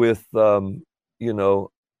with you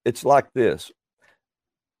know, it's like this.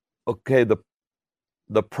 Okay,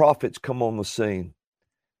 the prophets come on the scene,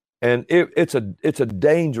 and it's a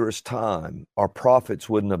dangerous time. Our prophets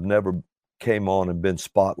wouldn't have never came on and been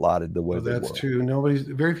spotlighted the way they were. That's true.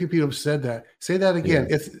 Very few people have said that. Say that again.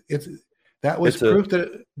 Yeah. That was proof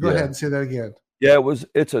that. Go ahead and say that again. Yeah,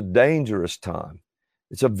 it's a dangerous time.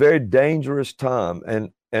 It's a very dangerous time,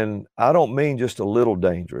 and I don't mean just a little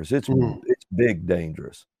dangerous. It's big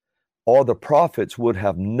dangerous. Or the prophets would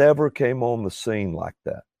have never came on the scene like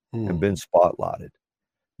that and been spotlighted,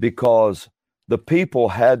 because the people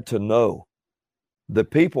had to know. The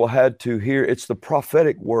people had to hear. It's the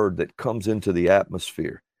prophetic word that comes into the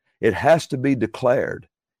atmosphere. It has to be declared.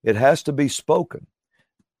 It has to be spoken,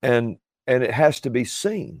 and it has to be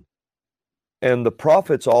seen. And the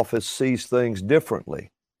prophet's office sees things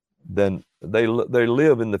differently than they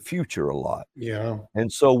live in the future a lot. Yeah.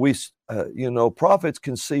 And so we, you know, prophets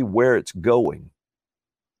can see where it's going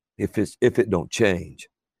if it don't change.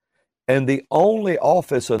 And the only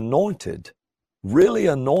office anointed, really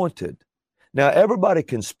anointed. Now everybody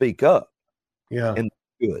can speak up. Yeah. And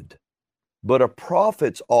good. But a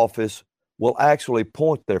prophet's office will actually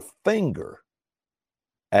point their finger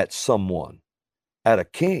at someone, at a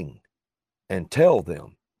king, and tell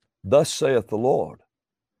them, thus saith the Lord,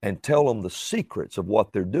 and tell them the secrets of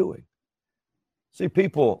what they're doing. See,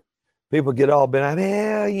 people get all bent out,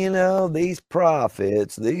 well, you know, these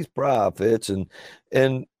prophets, and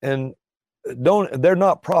they're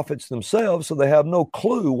not prophets themselves, so they have no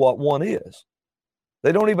clue what one is.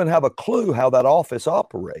 They don't even have a clue how that office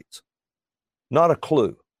operates. Not a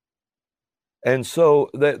clue. And so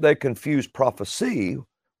they confuse prophecy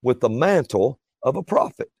with the mantle of a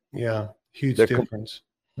prophet. Yeah, huge difference.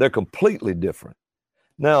 They're completely different.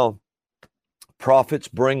 Now, prophets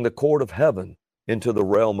bring the court of heaven into the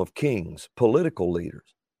realm of kings, political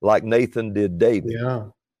leaders, like Nathan did David. Yeah.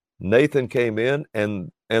 Nathan came in,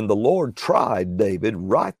 and the Lord tried David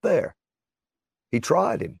right there. He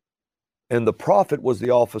tried him. And the prophet was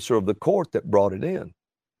the officer of the court that brought it in.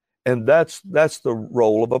 And that's the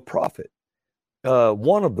role of a prophet.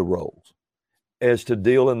 One of the roles is to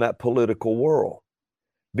deal in that political world,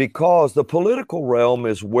 because the political realm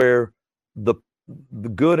is where the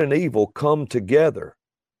good and evil come together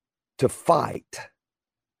to fight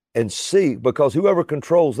and seek, because whoever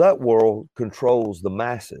controls that world controls the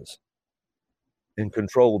masses and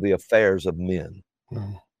control the affairs of men.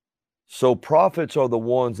 So prophets are the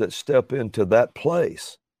ones that step into that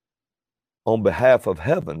place on behalf of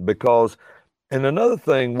heaven. Because, and another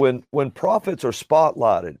thing, when prophets are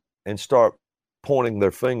spotlighted and start pointing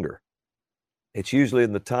their finger, it's usually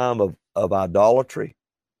in the time of idolatry.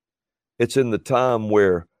 It's in the time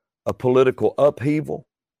where a political upheaval.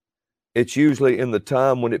 It's usually in the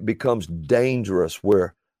time when it becomes dangerous,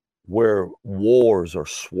 where wars are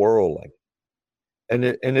swirling. And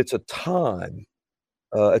it's a time,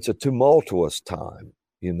 it's a tumultuous time,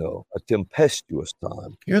 you know, a tempestuous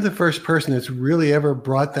time. You're the first person that's really ever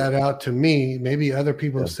brought that out to me. Maybe other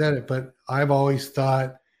people have said it, but I've always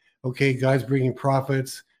thought, okay, God's bringing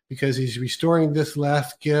prophets because he's restoring this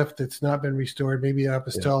last gift that's not been restored, maybe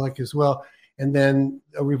apostolic as well. and then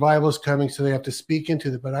a revival is coming, so they have to speak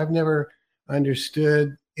into it. But I've never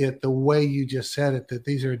understood it the way you just said it, that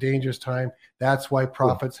these are a dangerous time. That's why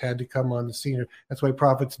prophets had to come on the scene. That's why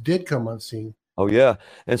prophets did come on the scene. Oh, yeah.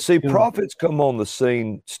 And see, prophets come on the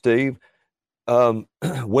scene, Steve,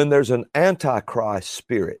 when there's an antichrist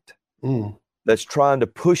spirit that's trying to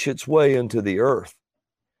push its way into the earth.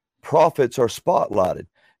 Prophets are spotlighted.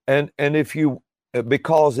 And if you,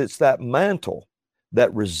 because it's that mantle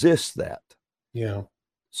that resists that. Yeah.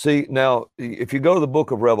 See, now, if you go to the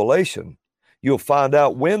book of Revelation, you'll find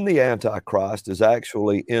out when the Antichrist is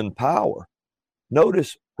actually in power.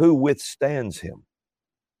 Notice who withstands him.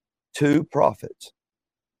 2 prophets.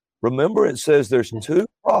 Remember, it says there's 2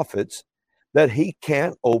 prophets that he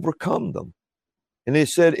can't overcome them. And he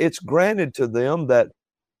said it's granted to them that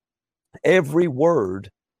every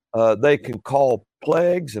word they can call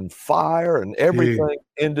plagues and fire and everything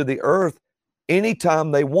into the earth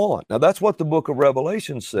anytime they want. Now, that's what the book of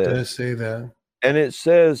Revelation says. It does say that. And it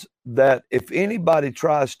says that if anybody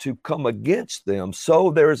tries to come against them,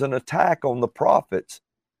 so there's an attack on the prophets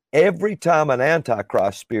every time an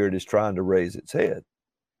antichrist spirit is trying to raise its head.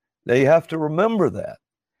 Now, you have to remember that.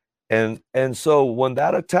 And so when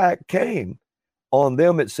that attack came on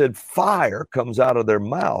them, it said fire comes out of their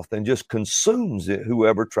mouth and just consumes it,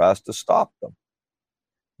 whoever tries to stop them.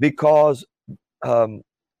 Because, and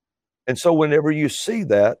so whenever you see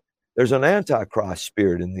that, there's an antichrist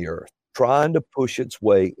spirit in the earth trying to push its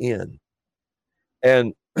way in.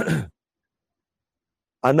 And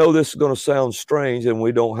I know this is going to sound strange, and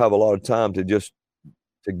we don't have a lot of time to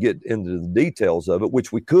get into the details of it,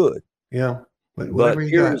 which we could. Yeah. But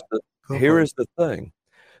here is the thing.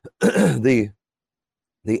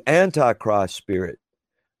 The Antichrist spirit,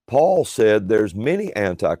 Paul said there's many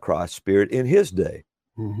Antichrist spirit in his day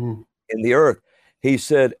in the earth. He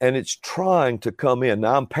said, and it's trying to come in.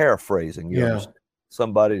 Now I'm paraphrasing. You understand?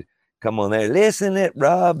 Somebody come on there, listen it,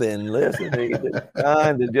 Rob, and listen. He's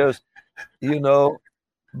trying to just,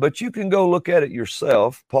 but you can go look at it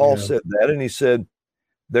yourself. Paul said that, and he said,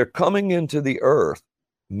 they're coming into the earth,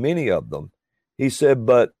 many of them. He said,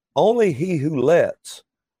 but only he who lets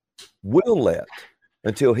will let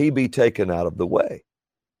until he be taken out of the way.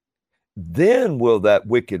 Then will that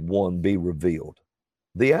wicked one be revealed,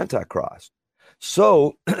 the Antichrist.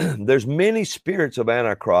 So there's many spirits of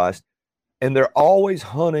Antichrist, and they're always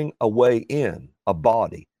hunting a way in a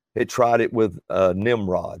body. It tried it with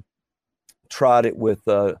Nimrod, tried it with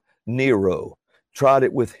Nero, tried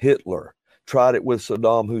it with Hitler, tried it with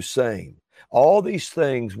Saddam Hussein. All these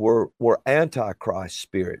things were Antichrist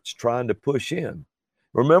spirits trying to push in.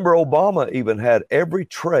 Remember, Obama even had every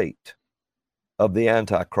trait of the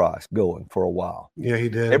Antichrist going for a while. Yeah, he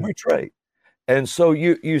did. Every trait. And so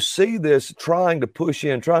you see this trying to push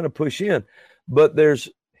in, but there's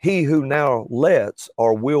he who now lets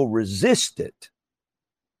or will resist it,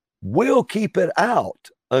 will keep it out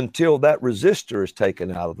until that resistor is taken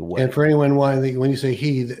out of the way. And for anyone wanting, when you say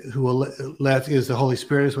he who will let, is the Holy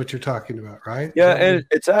Spirit is what you're talking about, right? Yeah, and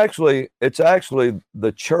it's actually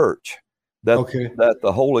the church that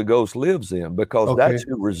the Holy Ghost lives in, because that's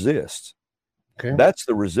who resists. Okay. That's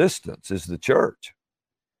the resistance, is the church.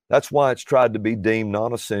 That's why it's tried to be deemed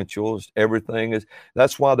non-essential. Everything is.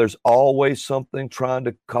 That's why there's always something trying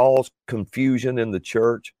to cause confusion in the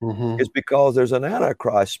church. It's because there's an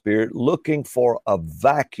Antichrist spirit looking for a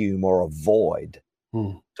vacuum or a void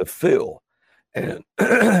to fill, and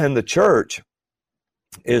and the church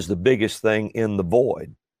is the biggest thing in the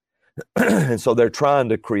void. And so they're trying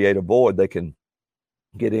to create a void they can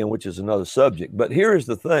get in, which is another subject. But here is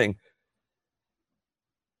the thing.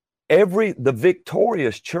 The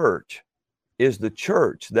victorious church is the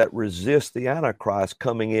church that resists the Antichrist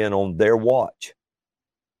coming in on their watch.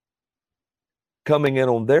 Coming in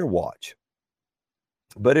on their watch.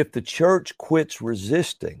 But if the church quits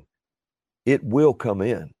resisting, it will come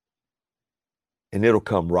in. And it'll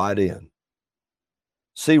come right in.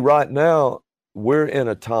 See, right now, we're in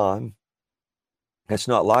a time that's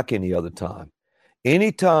not like any other time.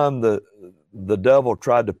 Anytime the devil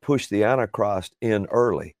tried to push the Antichrist in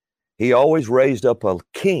early, he always raised up a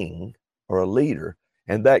king or a leader,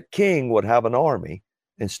 and that king would have an army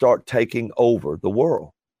and start taking over the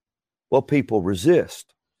world. Well, people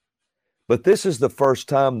resist. But this is the first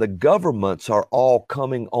time the governments are all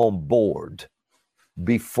coming on board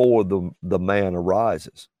before the man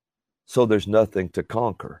arises. So there's nothing to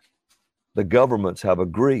conquer. The governments have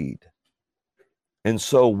agreed. And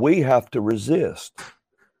so we have to resist.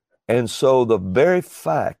 And so the very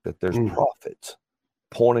fact that there's prophets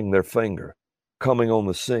pointing their finger, coming on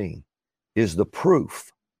the scene, is the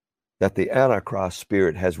proof that the Antichrist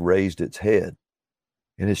spirit has raised its head.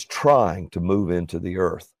 and is trying to move into the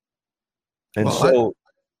earth. And Well,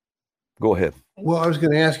 go ahead. Well, I was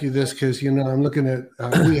going to ask you this because, I'm looking at,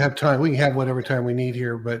 we have time. We can have whatever time we need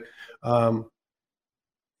here. But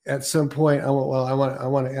at some point, I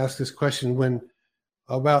want to ask this question. When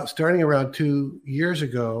about starting around 2 years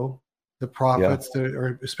ago, the prophets,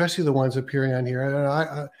 or especially the ones appearing on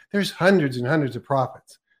here, there's hundreds and hundreds of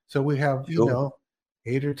prophets. So we have,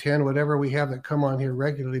 8 or 10, whatever we have that come on here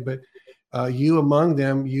regularly. But you among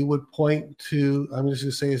them, you would point to, I'm just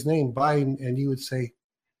going to say his name, Biden, and you would say,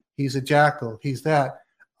 he's a jackal. He's that.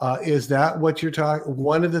 Is that what you're talking?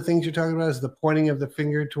 One of the things you're talking about is the pointing of the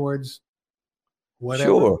finger towards whatever.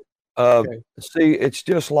 Sure. Okay. See, it's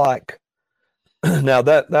just like now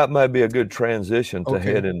that may be a good transition to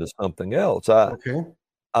head into something else. I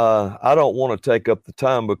don't want to take up the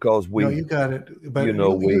time because no, you got it. But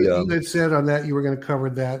you had said on that you were going to cover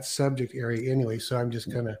that subject area anyway. So I'm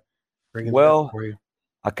just kind of bringing it up for you.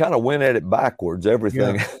 I kind of went at it backwards.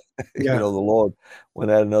 Everything. The Lord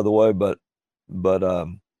went at another way, but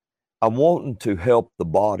I'm wanting to help the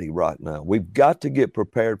body right now. We've got to get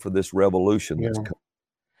prepared for this revolution that's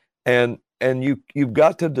coming. And you've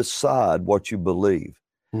got to decide what you believe.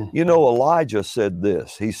 Mm-hmm. Elijah said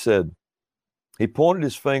this. He pointed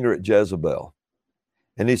his finger at Jezebel,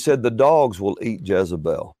 and he said, the dogs will eat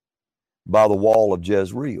Jezebel by the wall of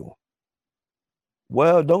Jezreel.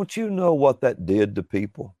 Well, don't you know what that did to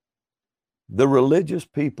people? The religious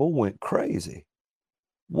people went crazy.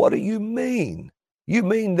 What do you mean? You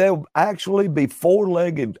mean there'll actually be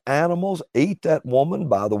 4-legged animals eat that woman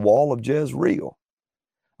by the wall of Jezreel?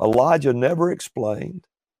 Elijah never explained.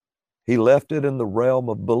 He left it in the realm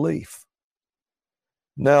of belief.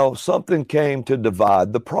 Now, something came to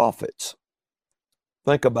divide the prophets.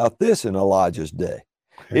 Think about this in Elijah's day.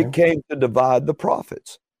 Okay. It came to divide the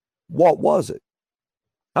prophets. What was it?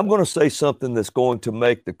 I'm going to say something that's going to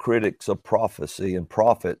make the critics of prophecy and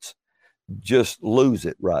prophets just lose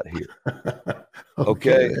it right here.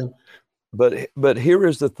 Okay. But here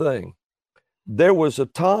is the thing. There was a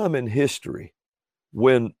time in history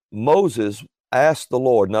when Moses asked the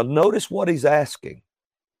Lord. Now notice what he's asking.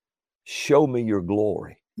 Show me your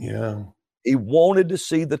glory. Yeah. He wanted to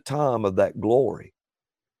see the time of that glory.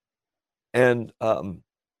 And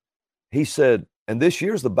he said, and this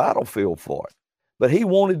year's the battlefield for it. But he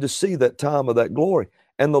wanted to see that time of that glory.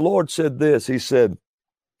 And the Lord said this, he said,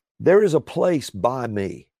 there is a place by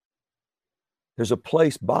me. There's a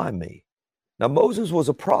place by me. Now, Moses was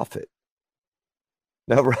a prophet.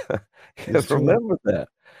 Now, remember that.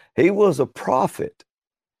 He was a prophet.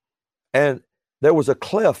 And there was a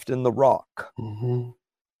cleft in the rock. Mm-hmm.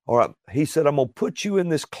 All right. He said, I'm going to put you in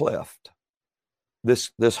this cleft,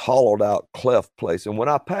 this hollowed out cleft place. And when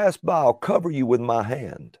I pass by, I'll cover you with my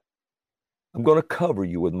hand. I'm going to cover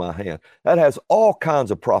you with my hand. That has all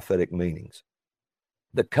kinds of prophetic meanings.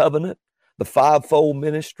 The covenant, the fivefold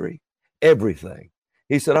ministry, everything.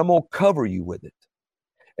 He said, I'm going to cover you with it.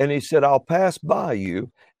 And he said, I'll pass by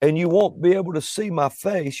you and you won't be able to see my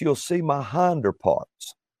face. You'll see my hinder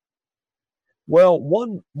parts. Well,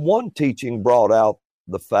 one teaching brought out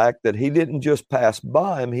the fact that he didn't just pass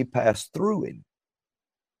by him, he passed through him.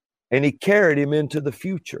 And he carried him into the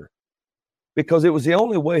future. Because it was the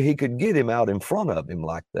only way he could get him out in front of him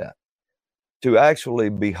like that, to actually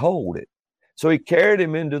behold it. So he carried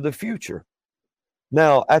him into the future.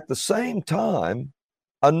 Now, at the same time,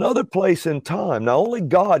 another place in time, now only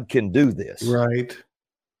God can do this. Right.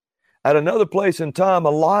 At another place in time,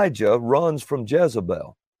 Elijah runs from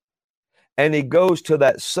Jezebel, and he goes to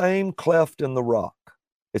that same cleft in the rock.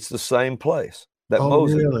 It's the same place that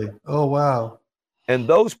Moses. Oh, really? Oh, wow. And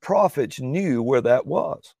those prophets knew where that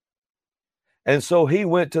was. And so he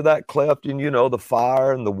went to that cleft, and the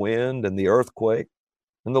fire and the wind and the earthquake,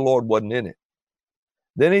 and the Lord wasn't in it.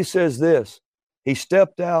 Then he says this, he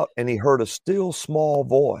stepped out and he heard a still small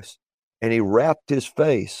voice, and he wrapped his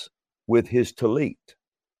face with his tallit,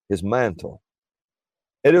 his mantle.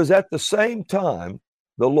 It was at the same time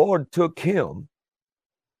the Lord took him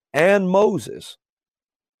and Moses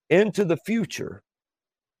into the future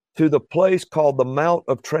to the place called the Mount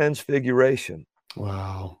of Transfiguration.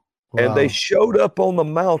 Wow. And they showed up on the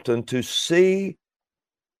mountain to see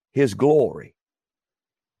his glory.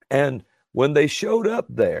 And when they showed up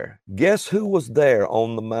there, guess who was there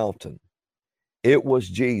on the mountain? It was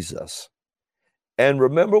Jesus. And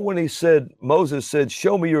remember when Moses said,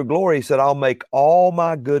 show me your glory, he said, I'll make all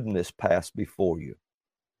my goodness pass before you.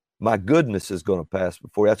 My goodness is going to pass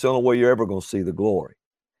before you. That's the only way you're ever going to see the glory.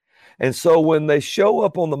 And so when they show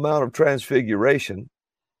up on the Mount of Transfiguration,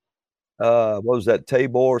 what was that,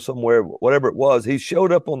 Tabor somewhere, whatever it was, he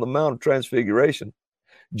showed up on the Mount of Transfiguration.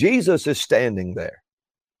 Jesus is standing there.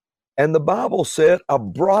 And the Bible said a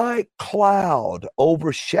bright cloud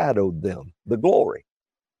overshadowed them, the glory.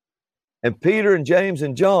 And Peter and James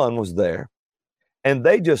and John was there, and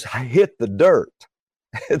they just hit the dirt.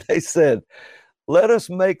 They said, let us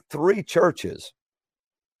make 3 churches.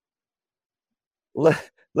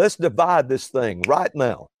 Let's divide this thing right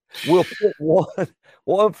now. We'll put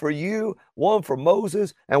one for you, one for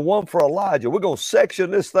Moses, and one for Elijah. We're going to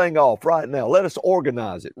section this thing off right now. Let us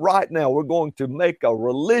organize it. Right now, we're going to make a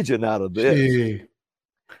religion out of this. Gee.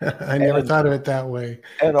 I never thought of it that way.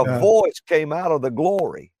 And a voice came out of the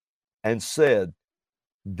glory and said,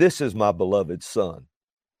 this is my beloved son.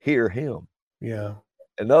 Hear him. Yeah.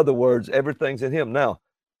 In other words, everything's in him. Now,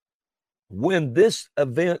 when this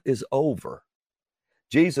event is over,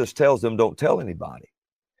 Jesus tells them, don't tell anybody.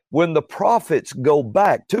 When the prophets go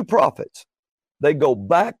back, 2 prophets, they go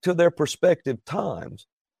back to their prospective times.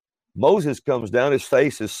 Moses comes down, his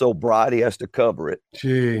face is so bright, he has to cover it.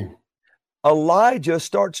 Gee. Elijah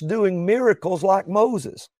starts doing miracles like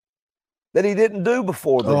Moses that he didn't do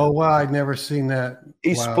before then. Oh, wow, I'd never seen that.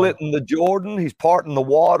 He's splitting the Jordan, he's parting the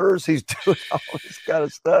waters, he's doing all this kind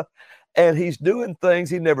of stuff, and he's doing things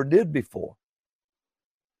he never did before.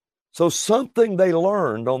 So something they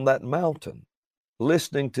learned on that mountain,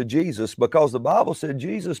 listening to Jesus, because the Bible said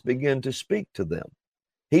Jesus began to speak to them.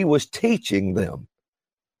 He was teaching them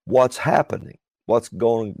what's happening, what's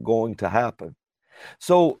going to happen.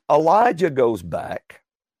 So Elijah goes back,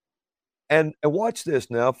 and watch this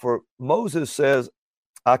now, for Moses says,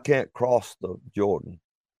 I can't cross the Jordan.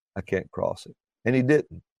 I can't cross it. And he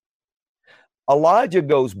didn't. Elijah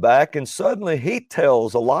goes back, and suddenly he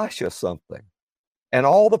tells Elisha something, and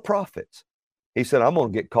all the prophets. He said, I'm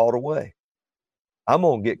going to get caught away. I'm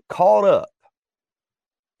going to get caught up,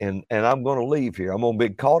 and I'm going to leave here. I'm going to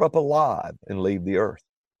be caught up alive and leave the earth.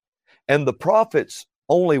 And the prophets,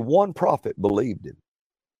 only one prophet believed him.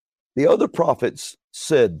 The other prophets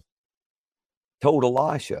told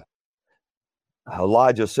Elisha.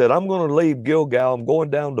 Elijah said, I'm going to leave Gilgal. I'm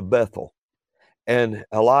going down to Bethel. And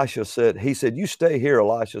Elisha said, you stay here.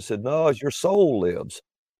 Elisha said, no, as your soul lives,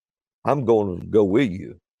 I'm going to go with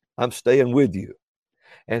you. I'm staying with you.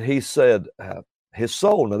 And he said, his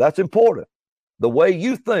soul, now that's important. The way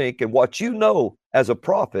you think and what you know as a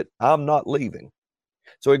prophet, I'm not leaving.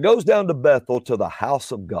 So he goes down to Bethel, to the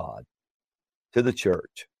house of God, to the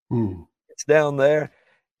church. It's down there,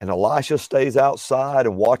 and Elisha stays outside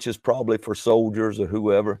and watches probably for soldiers or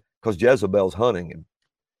whoever, because Jezebel's hunting him.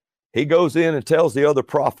 He goes in and tells the other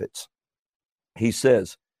prophets. He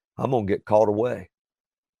says, I'm going to get caught away.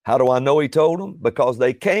 How do I know he told them? Because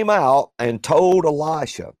they came out and told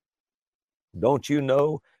Elisha, don't you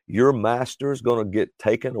know your master is going to get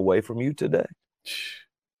taken away from you today?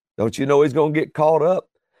 Don't you know he's going to get caught up?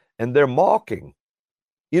 And they're mocking.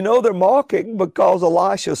 You know they're mocking because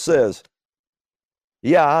Elisha says,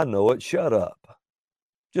 yeah, I know it. Shut up.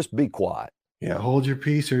 Just be quiet. Yeah, hold your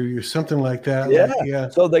peace or something like that. Yeah. Like, yeah.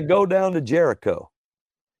 So they go down to Jericho.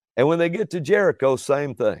 And when they get to Jericho,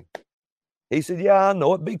 same thing. He said, yeah, I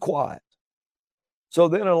know it. Be quiet. So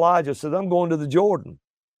then Elijah said, I'm going to the Jordan.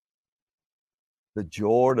 The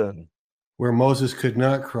Jordan. Where Moses could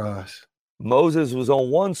not cross. Moses was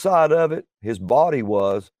on one side of it, his body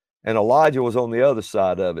was, and Elijah was on the other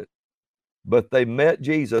side of it. But they met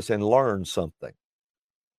Jesus and learned something.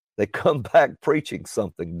 They come back preaching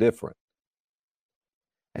something different.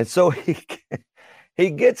 And so he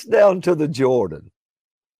gets down to the Jordan.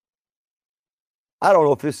 I don't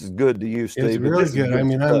know if this is good to you, Steve. It's really good. I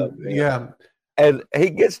mean, yeah. And he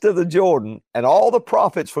gets to the Jordan, and all the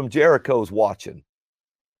prophets from Jericho's watching.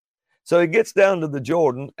 So he gets down to the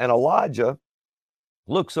Jordan, and Elijah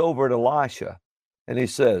looks over at Elisha, and he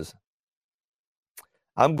says,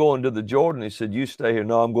 I'm going to the Jordan. He said, you stay here.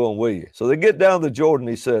 No, I'm going with you. So they get down the Jordan.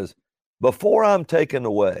 He says, before I'm taken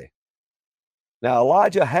away. Now,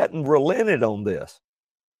 Elijah hadn't relented on this.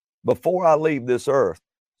 Before I leave this earth,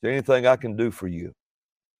 is there anything I can do for you?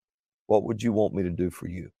 What would you want me to do for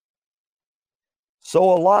you?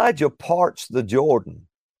 So Elijah parts the Jordan.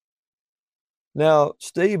 Now,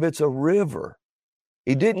 Steve, it's a river.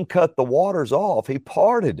 He didn't cut the waters off. He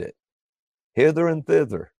parted it hither and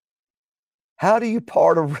thither. How do you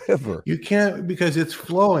part a river? You can't, because it's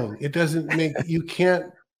flowing. It doesn't make, you can't,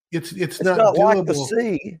 it's not doable. Like the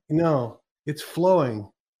sea. No, it's flowing.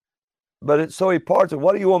 But so he parts it.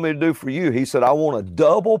 What do you want me to do for you? He said, I want a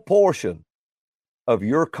double portion of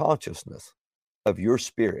your consciousness, of your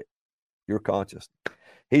spirit, your consciousness.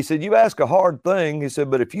 He said, you ask a hard thing. He said,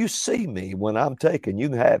 but if you see me when I'm taken, you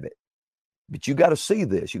can have it. But you got to see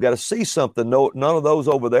this. You got to see something none of those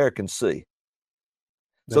over there can see.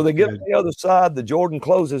 So they get on the other side, the Jordan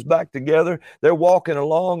closes back together, they're walking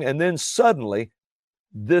along, and then suddenly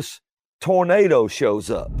this tornado shows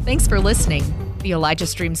up. Thanks for listening. The Elijah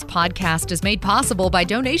Streams podcast is made possible by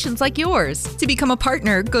donations like yours. To become a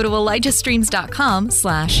partner, go to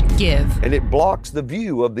ElijahStreams.com/give. And it blocks the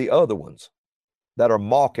view of the other ones that are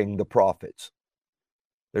mocking the prophets.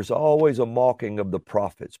 There's always a mocking of the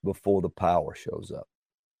prophets before the power shows up.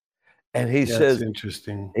 And he says,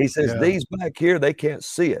 interesting. He says, these back here, they can't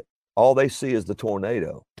see it. All they see is the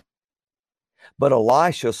tornado. But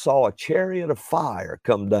Elisha saw a chariot of fire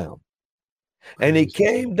come down. And he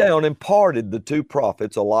came down and parted the two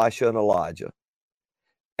prophets, Elisha and Elijah.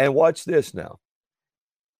 And watch this now.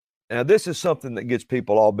 Now, this is something that gets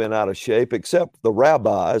people all bent out of shape, except the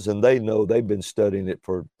rabbis, and they know they've been studying it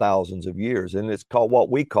for thousands of years. And it's called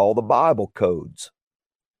what we call the Bible codes.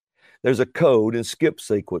 There's a code in skip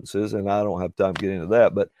sequences, and I don't have time to get into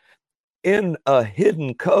that, but in a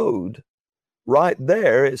hidden code right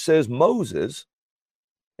there, it says Moses,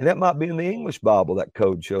 and that might be in the English Bible that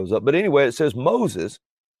code shows up. But anyway, it says Moses,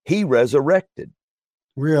 he resurrected.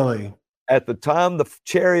 Really? At the time the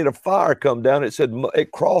chariot of fire come down, it said,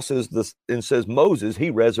 it crosses this and says Moses, he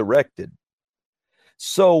resurrected.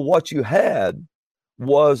 So what you had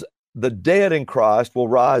was the dead in Christ will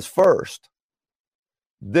rise first.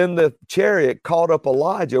 Then the chariot caught up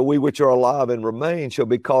Elijah, we which are alive and remain shall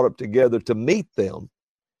be caught up together to meet them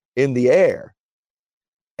in the air.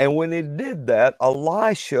 And when he did that,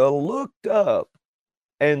 Elisha looked up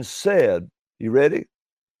and said, you ready?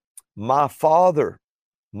 My father,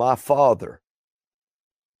 my father.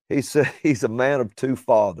 He said, he's a man of two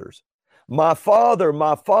fathers. My father,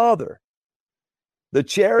 the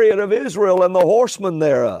chariot of Israel and the horsemen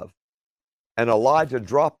thereof. And Elijah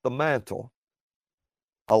dropped the mantle.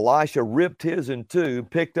 Elisha ripped his in two,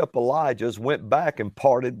 picked up Elijah's, went back and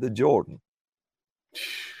parted the Jordan.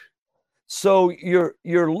 So you're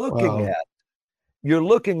looking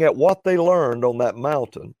at what they learned on that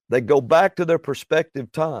mountain. They go back to their prospective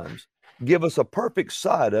times, give us a perfect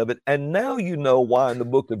sight of it, and now you know why in the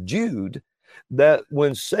book of Jude that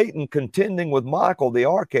when Satan contending with Michael the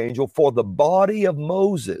archangel for the body of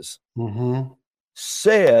Moses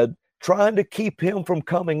said, trying to keep him from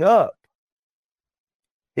coming up,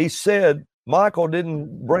 he said, Michael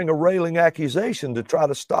didn't bring a railing accusation to try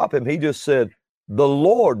to stop him. He just said, the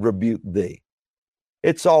Lord rebuked thee.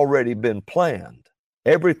 It's already been planned.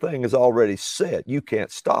 Everything is already set. You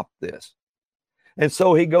can't stop this. And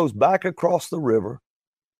so he goes back across the river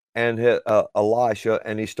and Elisha,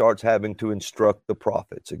 and he starts having to instruct the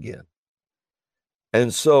prophets again.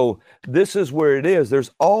 And so this is where it is.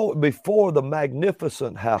 There's all, before the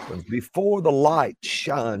magnificent happens, before the light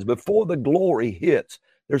shines, before the glory hits,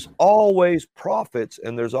 there's always prophets,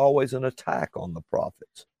 and there's always an attack on the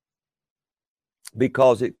prophets.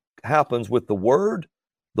 Because it happens with the word,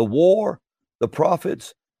 the war, the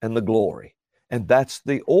prophets, and the glory. And that's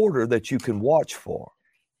the order that you can watch for.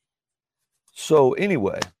 So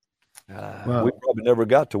anyway, we probably never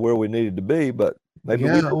got to where we needed to be, but maybe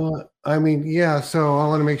so I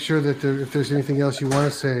want to make sure that if there's anything else you want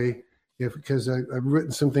to say, because I've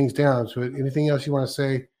written some things down, so anything else you want to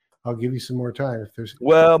say, I'll give you some more time. If there's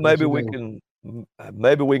maybe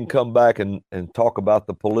we can come back and talk about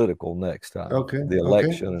the political next time. Okay. The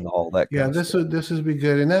election and all that. This would be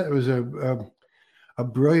good. And that was a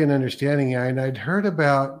brilliant understanding. And I'd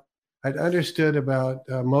understood about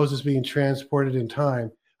Moses being transported in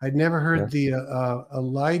time. I'd never heard the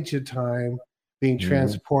Elijah time being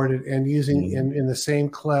transported and using in the same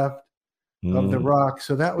cleft of the rock.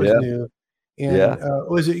 So that was new. And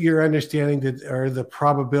was it your understanding that, or the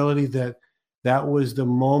probability that was the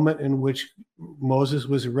moment in which Moses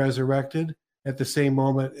was resurrected at the same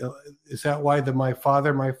moment? Is that why my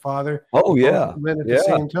father? Oh, yeah. Meant at the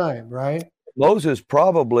same time, right? Moses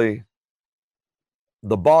probably,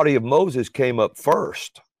 the body of Moses came up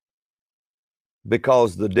first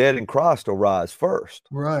because the dead in Christ will rise first.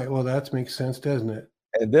 Right. Well, that makes sense, doesn't it?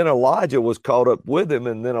 And then Elijah was caught up with him,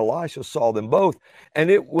 and then Elisha saw them both. And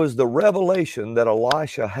it was the revelation that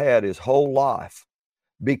Elisha had his whole life,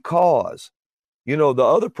 because, you know, the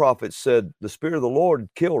other prophets said the Spirit of the Lord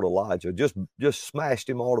killed Elijah, just smashed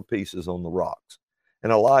him all to pieces on the rocks.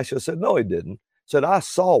 And Elisha said, no, he didn't. Said, I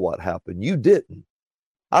saw what happened. You didn't.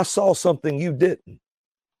 I saw something you didn't.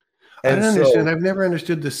 And I don't understand. I've never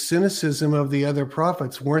understood the cynicism of the other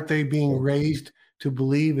prophets. Weren't they being raised to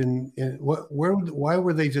believe in why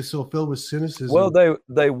were they just so filled with cynicism? Well,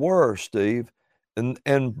 they were, Steve.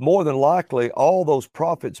 And more than likely, all those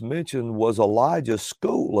prophets mentioned was Elijah's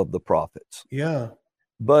school of the prophets. Yeah.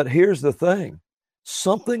 But here's the thing.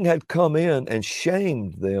 something had come in and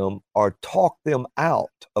shamed them or talked them out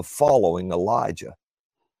of following Elijah.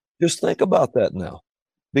 Just think about that now,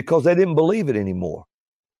 because they didn't believe it anymore.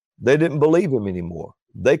 They didn't believe him anymore.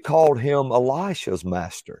 They called him Elisha's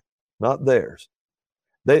master, not theirs.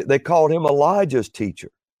 They called him Elijah's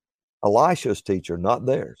teacher, Elisha's teacher, not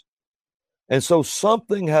theirs. And so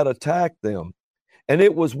something had attacked them. And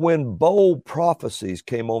it was when bold prophecies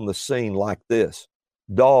came on the scene like this: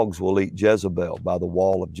 dogs will eat Jezebel by the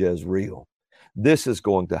wall of Jezreel. This is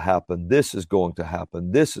going to happen. This is going to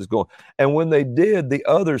happen. This is going. And when they did, the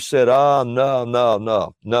others said,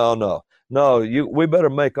 no. We better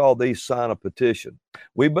make all these sign a petition.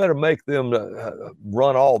 We better make them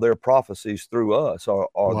run all their prophecies through us, or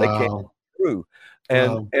wow. They can't get through.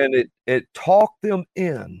 And wow. And it talked them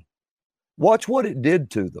in. Watch what it did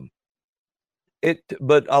to them.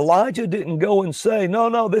 But Elijah didn't go and say,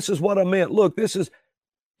 no, this is what I meant. Look,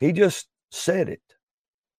 he just said it.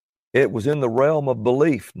 It was in the realm of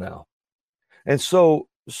belief now. And so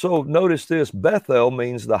notice this: Bethel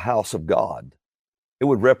means the house of God. It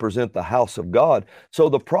would represent the house of God. So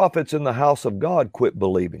the prophets in the house of God quit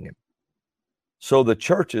believing him. So the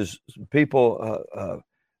churches, people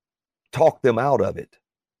talk them out of it.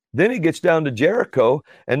 Then he gets down to Jericho,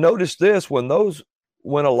 and notice this: when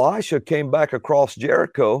Elisha came back across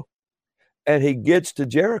Jericho and he gets to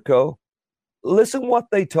Jericho, listen what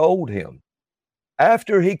they told him.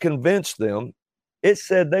 After he convinced them, they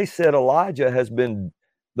said the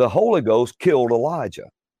Holy Ghost killed Elijah.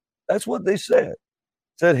 That's what they said.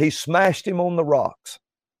 Said he smashed him on the rocks.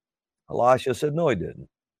 Elisha said, no, he didn't.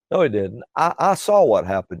 No, he didn't. I saw what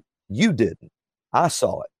happened. You didn't. I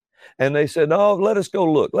saw it. And they said, no, let us go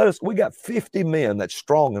look. We got 50 men that's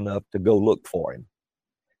strong enough to go look for him.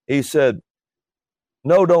 He said,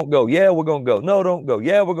 no, don't go. Yeah, we're going to go. No, don't go.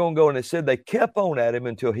 Yeah, we're going to go. And they said they kept on at him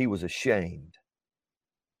until he was ashamed.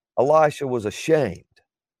 Elisha was ashamed.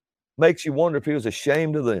 Makes you wonder if he was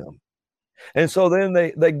ashamed of them. And so then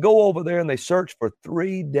they go over there and they search for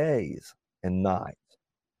 3 days and nights.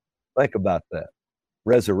 Think about that.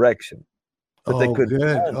 Resurrection. But they couldn't.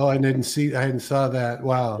 Good. I hadn't saw that.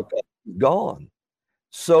 Wow. Gone.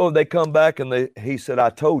 So they come back and he said, I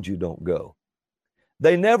told you don't go.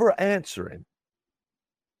 They never answer him.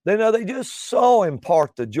 They just saw him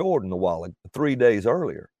part the Jordan 3 days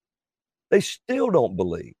earlier. They still don't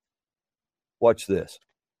believe. Watch this.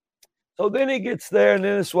 So then he gets there, and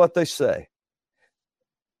then it's what they say.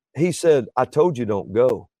 He said, I told you don't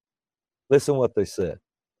go. Listen what they said.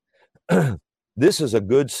 This is a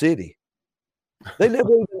good city.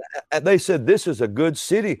 They said, this is a good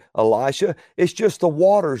city, Elisha. It's just the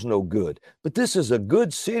water's no good. But this is a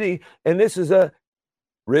good city, and this is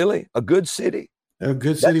really a good city? A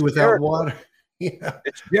good city That's without Jericho. Water. Yeah.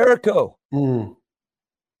 It's Jericho.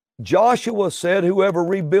 Joshua said, whoever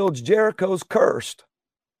rebuilds Jericho's cursed.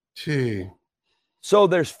 Gee. So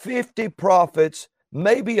there's 50 prophets,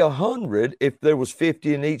 maybe 100 if there was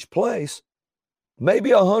 50 in each place,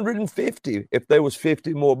 maybe 150 if there was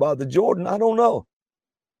 50 more by the Jordan. I don't know.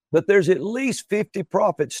 But there's at least 50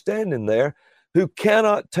 prophets standing there who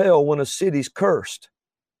cannot tell when a city's cursed.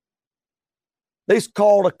 They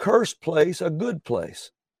called a cursed place a good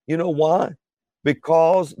place. You know why?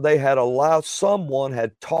 Because they had someone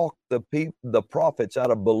had talked the prophets out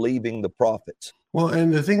of believing the prophets. Well,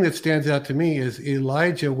 and the thing that stands out to me is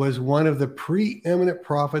Elijah was one of the preeminent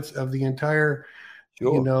prophets of the entire,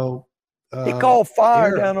 Sure. He called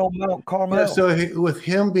fire down on Mount Carmel. Yeah, so with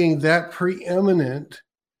him being that preeminent,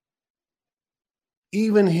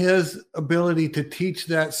 even his ability to teach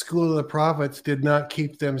that school of the prophets did not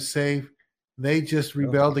keep them safe. They just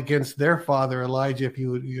rebelled against their father, Elijah, if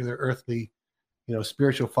you would, their earthly,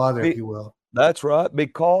 spiritual father, if you will. That's right,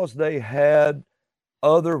 because they had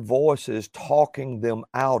other voices talking them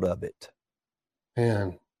out of it.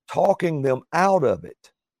 Man. Talking them out of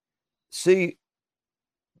it. See,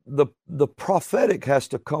 the prophetic has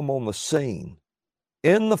to come on the scene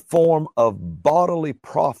in the form of bodily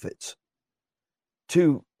prophets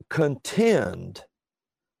to contend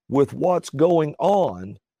with what's going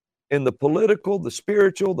on in the political, the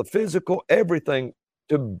spiritual, the physical, everything,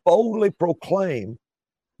 to boldly proclaim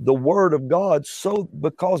the word of God,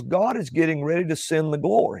 because God is getting ready to send the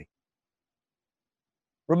glory.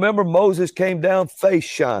 Remember, Moses came down face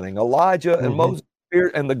shining, Elijah and Moses,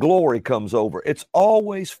 and the glory comes over. It's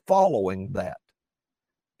always following that.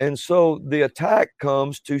 And so the attack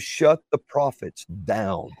comes to shut the prophets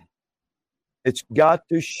down. It's got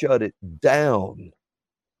to shut it down.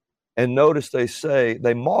 And notice they say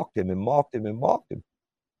they mocked him and mocked him and mocked him.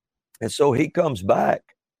 And so he comes back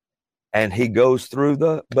and he goes through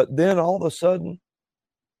but then all of a sudden,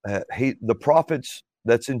 the prophets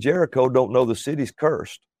that's in Jericho don't know the city's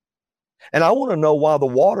cursed. And I want to know why the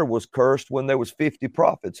water was cursed when there was 50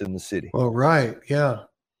 prophets in the city. Oh, right. Yeah.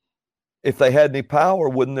 If they had any power,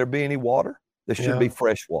 wouldn't there be any water? There should be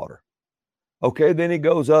fresh water. Okay, then he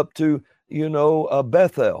goes up to,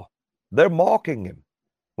 Bethel. They're mocking him.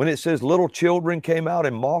 When it says little children came out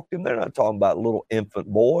and mocked him, they're not talking about little infant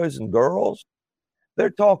boys and girls. They're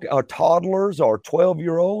talking toddlers or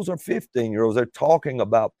 12-year-olds or 15-year-olds. They're talking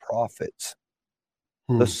about prophets,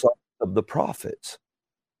 the sons of the prophets.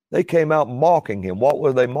 They came out mocking him. What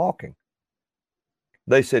were they mocking?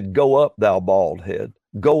 They said, "Go up, thou bald head.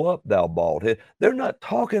 Go up, thou bald head." They're not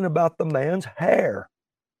talking about the man's hair.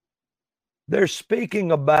 They're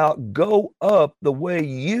speaking about go up the way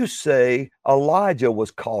you say Elijah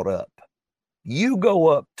was caught up. You go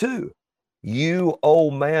up too. You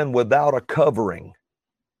old man without a covering.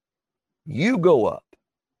 You go up.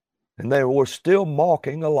 And they were still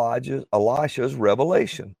mocking Elisha's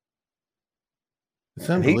revelation. It's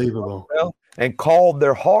unbelievable. And called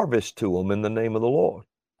their harvest to them in the name of the Lord.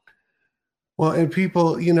 Well, and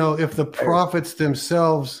people, if the prophets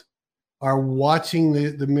themselves are watching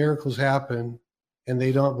the miracles happen and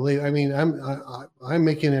they don't believe, I'm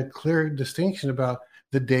making a clear distinction about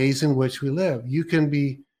the days in which we live. You can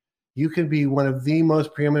be one of the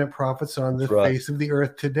most preeminent prophets on the face of the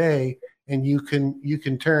earth today, and you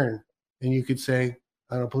can turn and you could say,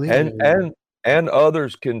 "I don't believe it." And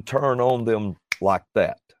others can turn on them like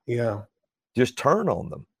that. Yeah. Just turn on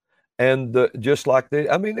them. And just like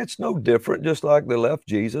it's no different. Just like they left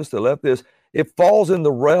Jesus, they left this. It falls in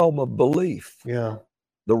the realm of belief. Yeah.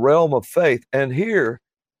 The realm of faith. And here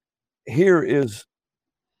is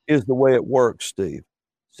the way it works, Steve.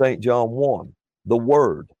 St. John 1, the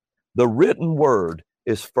word, the written word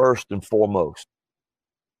is first and foremost.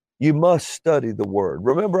 You must study the word.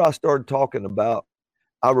 Remember, I started talking about,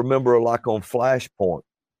 I remember like on Flashpoint,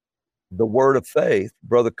 the word of faith,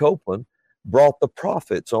 Brother Copeland brought the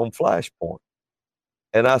prophets on Flashpoint.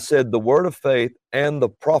 And I said, the word of faith and the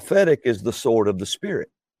prophetic is the sword of the Spirit.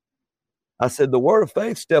 I said, the word of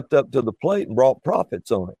faith stepped up to the plate and brought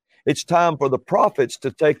prophets on it. It's time for the prophets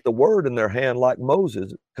to take the word in their hand like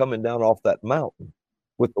Moses coming down off that mountain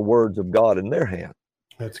with the words of God in their hand.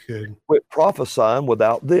 That's good. Quit prophesying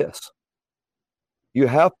without this. You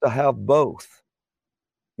have to have both.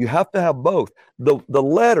 You have to have both. The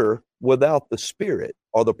letter without the Spirit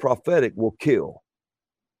or the prophetic will kill.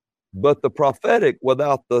 But the prophetic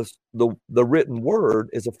without the written word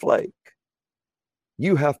is a flake.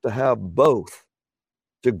 You have to have both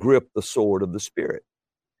to grip the sword of the Spirit.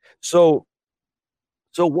 So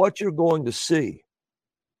what you're going to see,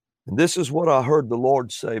 and this is what I heard the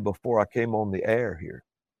Lord say before I came on the air here.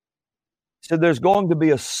 He said there's going to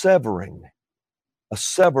be a severing, a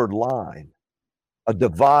severed line, a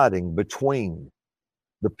dividing between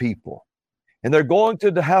the people. And they're going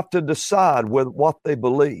to have to decide what they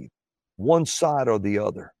believe, one side or the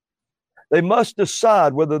other. They must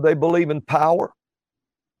decide whether they believe in power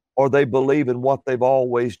or they believe in what they've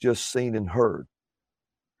always just seen and heard.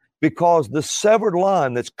 Because the severed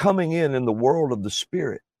line that's coming in the world of the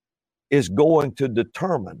Spirit is going to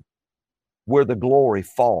determine where the glory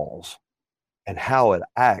falls and how it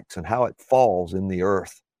acts and how it falls in the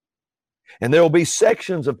earth. And there will be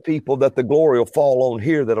sections of people that the glory will fall on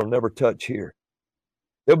here that'll never touch here.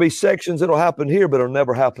 There'll be sections that'll happen here, but it'll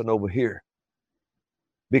never happen over here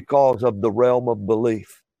because of the realm of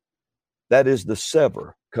belief. That is the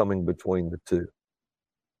sever coming between the two.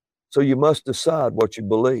 So you must decide what you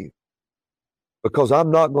believe, because I'm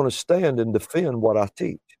not going to stand and defend what I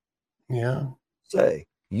teach. Yeah. Say,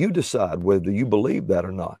 you decide whether you believe that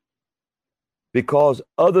or not. Because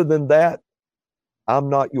other than that, I'm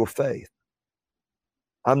not your faith.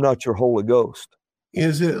 I'm not your Holy Ghost.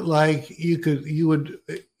 Is it like you would,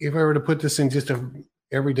 if I were to put this in just a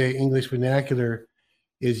everyday English vernacular,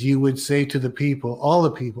 is you would say to the people, all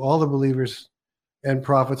the believers and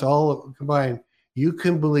prophets, all combined, you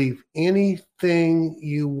can believe anything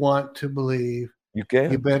you want to believe. You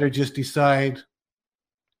can. You better just decide.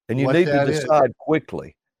 And you need to decide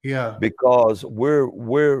quickly. Yeah. Because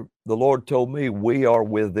the Lord told me we are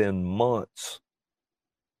within months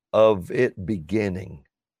of it beginning,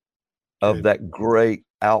 of that great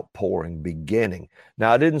outpouring beginning.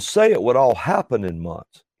 Now, I didn't say it would all happen in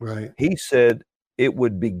months. Right. He said it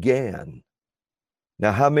would begin.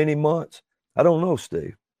 Now, how many months? I don't know,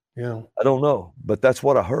 Steve. Yeah. I don't know, but that's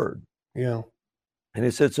what I heard. Yeah. And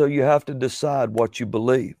he said, so you have to decide what you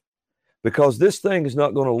believe, because this thing is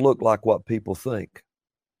not going to look like what people think.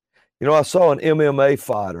 You know, I saw an MMA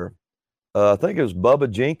fighter I think it was Bubba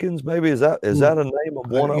Jenkins. Maybe is that a name of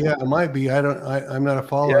one of them? Yeah, it might be. I'm not a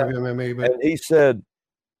follower of MMA, but and he said,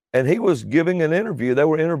 and he was giving an interview. They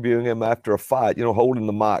were interviewing him after a fight, holding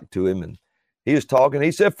the mic to him, and he was talking.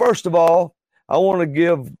 He said, first of all, I want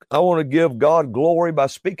to give God glory by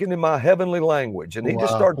speaking in my heavenly language. And he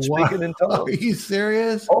just started speaking in tongues. Are you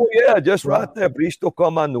serious? Oh yeah, just right there. But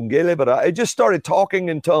it just started talking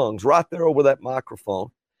in tongues right there over that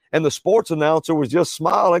microphone. And the sports announcer was just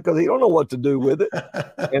smiling because he don't know what to do with it.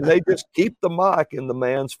 And they just keep the mic in the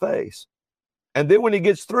man's face. And then when he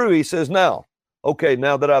gets through, he says, now I'm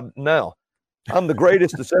the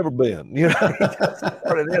greatest it's ever been. He just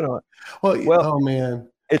started in on it. Well, oh man.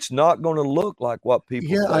 It's not going to look like what people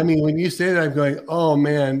think. I mean, when you say that, I'm going, oh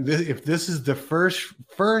man, if this is the first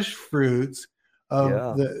fruits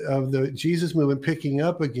of the Jesus movement picking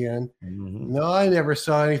up again. Mm-hmm. No, I never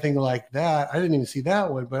saw anything like that. I didn't even see that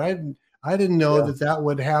one, but I didn't know that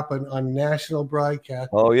would happen on national broadcast.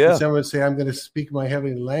 Oh yeah. And someone would say, I'm going to speak my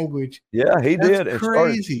heavenly language. Yeah, he did. It's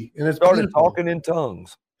crazy. And it started talking in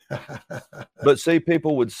tongues. But see,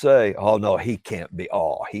 people would say, oh no, he can't be.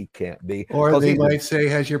 Or they might say,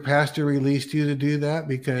 has your pastor released you to do that?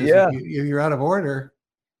 Because you're out of order.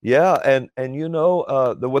 Yeah. And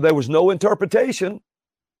there was no interpretation.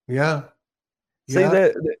 Yeah. See,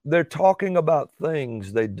 they're talking about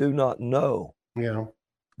things they do not know. Yeah.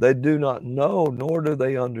 They do not know, nor do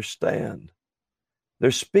they understand.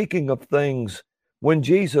 They're speaking of things when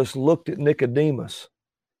Jesus looked at Nicodemus.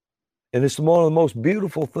 And it's one of the most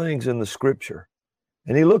beautiful things in the scripture.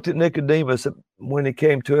 And he looked at Nicodemus when he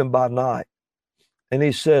came to him by night. And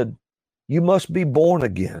he said, you must be born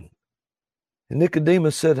again. And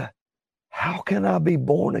Nicodemus said, how can I be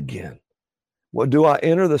born again? Well, do I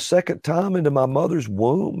enter the second time into my mother's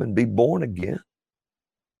womb and be born again?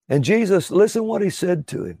 And Jesus, listen what he said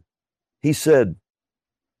to him. He said,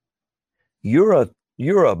 you're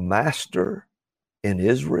a master in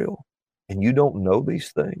Israel and you don't know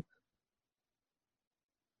these things.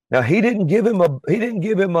 Now he didn't give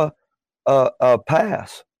him a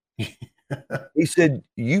pass. He said,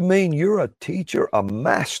 you mean you're a teacher, a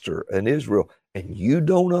master in Israel, and you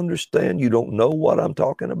don't understand? You don't know what I'm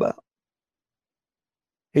talking about?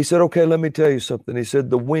 He said, okay, let me tell you something. He said,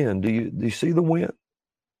 the wind, do you see the wind?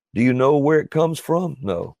 Do you know where it comes from?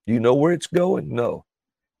 No. Do you know where it's going? No.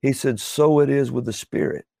 He said, so it is with the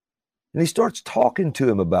Spirit. And he starts talking to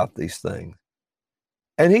him about these things.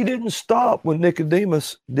 And he didn't stop when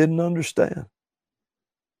Nicodemus didn't understand.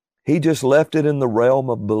 He just left it in the realm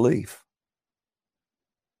of belief.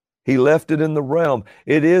 He left it in the realm.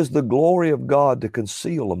 It is the glory of God to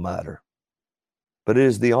conceal a matter, but it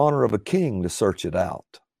is the honor of a king to search it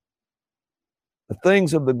out. The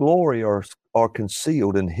things of the glory are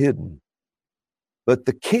concealed and hidden. But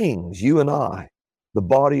the kings, you and I, the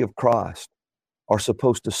body of Christ, are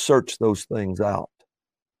supposed to search those things out.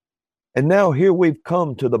 And now here we've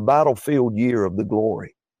come to the battlefield year of the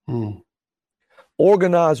glory.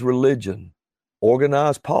 Organized religion,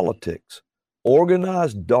 organized politics,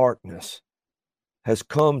 organized darkness has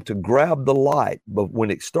come to grab the light, but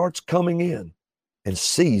when it starts coming in and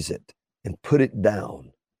seize it and put it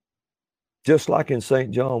down, just like in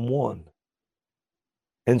St. John 1.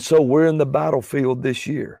 And so we're in the battlefield this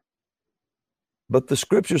year. But the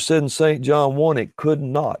scripture said in St. John 1, it could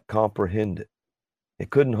not comprehend it. It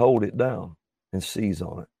couldn't hold it down and seize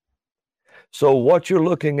on it. So what you're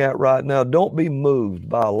looking at right now, don't be moved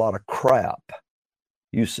by a lot of crap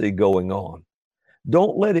you see going on.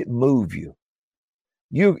 Don't let it move you.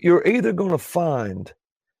 You're either going to find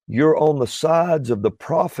you're on the sides of the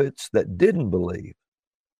prophets that didn't believe,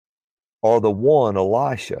 or the one,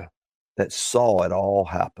 Elisha, that saw it all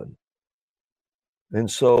happen. And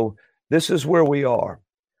so this is where we are.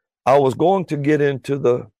 I was going to get into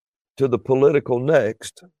the political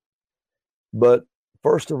next, but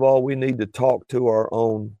first of all, we need to talk to our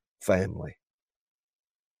own family.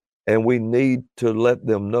 And we need to let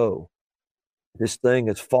them know this thing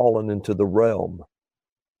has fallen into the realm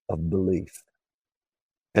of belief.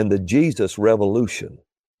 And the Jesus revolution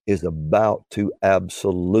is about to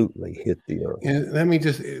absolutely hit the earth. And let me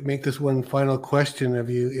just make this one final question of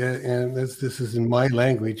you. And this is in my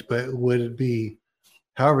language, but would it be,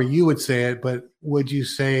 however you would say it, but would you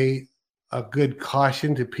say a good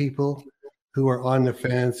caution to people who are on the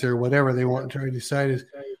fence or whatever they want to try to decide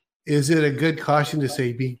is it a good caution to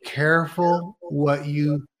say, be careful what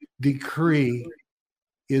you decree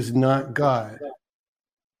is not God,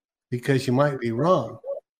 because you might be wrong?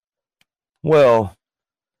 Well,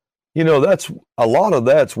 that's a lot of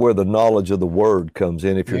that's where the knowledge of the word comes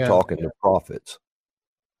in if you're talking to prophets.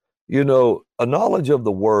 You know, a knowledge of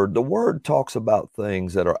the word talks about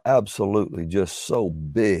things that are absolutely just so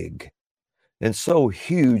big and so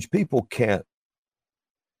huge. People can't,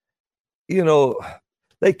 you know,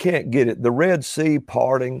 they can't get it. The Red Sea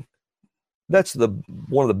parting, that's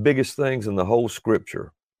one of the biggest things in the whole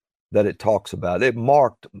scripture that it talks about. It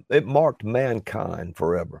marked mankind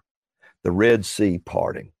forever. The Red Sea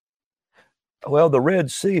parting. Well, the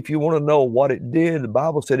Red Sea, if you want to know what it did, the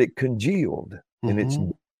Bible said it congealed in its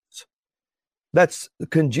depths. That's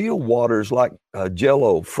congealed water is like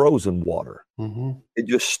Jello, frozen water. It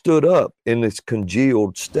just stood up in its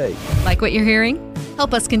congealed state. Like what you're hearing?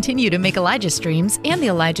 Help us continue to make Elijah Streams and the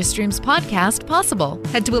Elijah Streams podcast possible.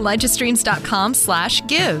 Head to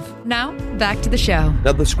ElijahStreams.com/give. Now, back to the show.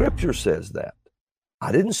 Now, the scripture says that.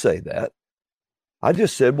 I didn't say that. I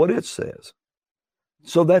just said what it says.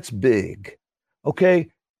 So that's big.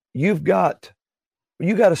 Okay, you got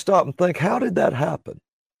to stop and think, how did that happen?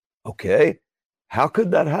 Okay, how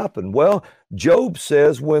could that happen? Well, Job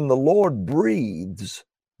says when the Lord breathes,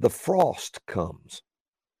 the frost comes.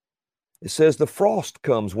 It says the frost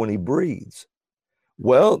comes when he breathes.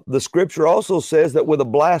 Well, the scripture also says that with a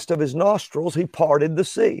blast of his nostrils, he parted the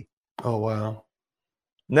sea. Oh, wow.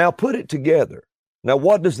 Now put it together. Now,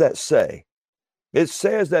 what does that say? It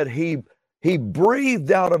says that he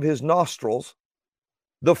breathed out of his nostrils.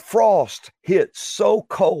 The frost hit so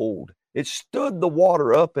cold, it stood the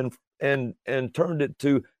water up and turned it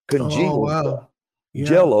to congealed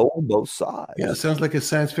Jello on both sides. Yeah, it sounds like a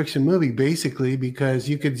science fiction movie, basically, because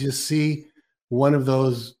you could just see one of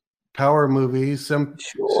those power movies, some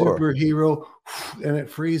superhero, and it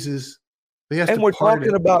freezes. And we're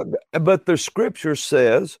talking about, but the scripture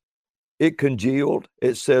says it congealed.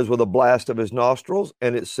 It says with a blast of his nostrils,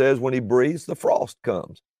 and it says when he breathes, the frost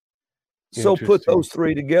comes. So put those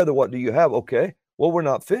three together. What do you have? Okay, well, we're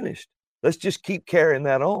not finished. Let's just keep carrying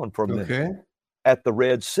that on for a minute. Okay. At the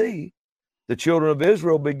Red Sea, the children of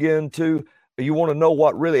Israel begin to, you want to know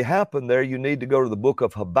what really happened there, you need to go to the book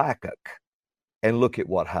of Habakkuk and look at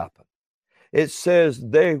what happened. It says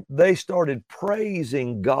they started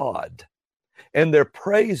praising God, and their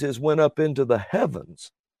praises went up into the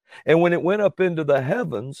heavens. And when it went up into the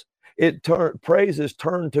heavens, praises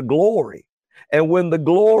turned to glory. And when the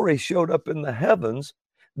glory showed up in the heavens,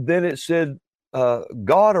 then it said,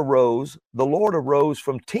 God arose, the Lord arose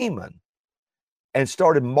from Teman and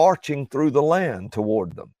started marching through the land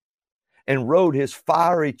toward them and rode his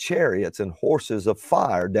fiery chariots and horses of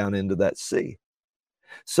fire down into that sea.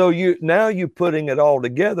 So you're putting it all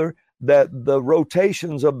together that the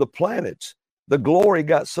rotations of the planets, the glory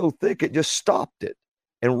got so thick it just stopped it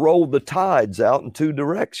and rolled the tides out in two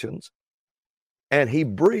directions. And he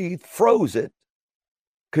breathed, froze it,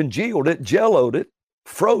 congealed it, jelloed it,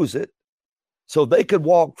 froze it, so they could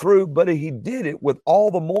walk through, but he did it with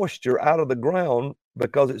all the moisture out of the ground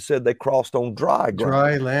because it said they crossed on dry ground.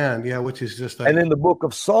 Dry land, yeah, which is just like... And in the book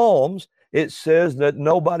of Psalms, it says that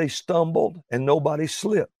nobody stumbled and nobody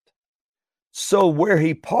slipped. So where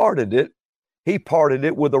he parted it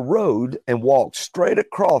with a road and walked straight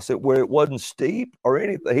across it where it wasn't steep or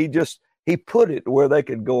anything. He put it where they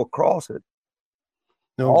could go across it.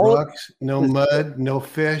 No rocks, no mud, no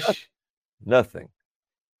fish. Nothing.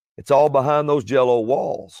 It's all behind those Jello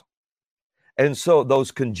walls. And so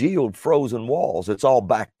those congealed, frozen walls, it's all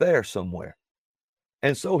back there somewhere.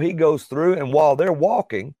 And so he goes through, and while they're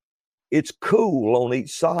walking, it's cool on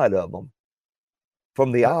each side of them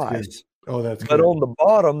from the ice. Good. Oh, that's but good. on the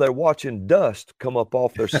bottom, they're watching dust come up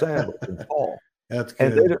off their sandals and fall. That's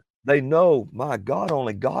good. And they know, my God,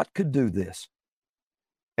 only God could do this.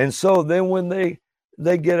 And so then when they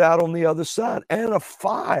get out on the other side, and a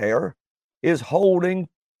fire is holding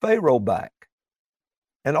Pharaoh back.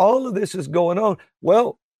 And all of this is going on.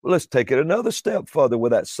 Well, let's take it another step further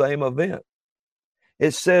with that same event.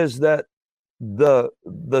 It says that the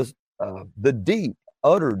deep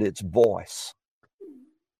uttered its voice.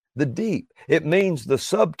 The deep, it means the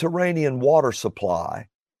subterranean water supply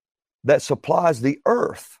that supplies the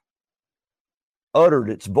earth uttered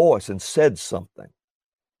its voice and said something.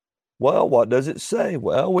 Well, what does it say?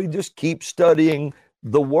 Well, we just keep studying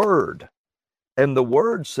the word. And the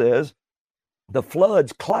word says the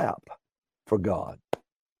floods clap for God.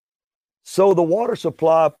 So the water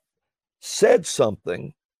supply said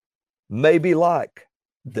something, maybe like,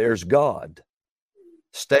 there's God.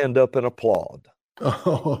 Stand up and applaud.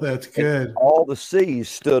 Oh, that's good. And all the seas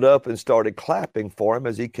stood up and started clapping for him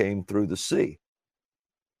as he came through the sea.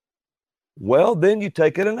 Well, then you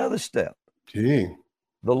take it another step. Gee.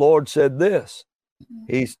 The Lord said this.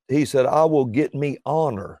 He said, I will get me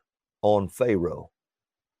honor on Pharaoh.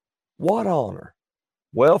 What honor?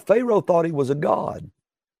 Well, Pharaoh thought he was a god.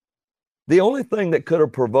 The only thing that could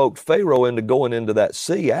have provoked Pharaoh into going into that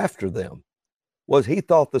sea after them was he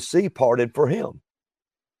thought the sea parted for him.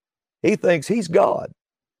 He thinks he's God,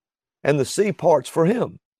 and the sea parts for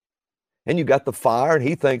him. And you got the fire, and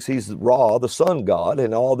he thinks he's Ra, the sun god,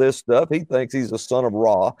 and all this stuff. He thinks he's the son of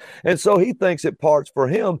Ra. And so he thinks it parts for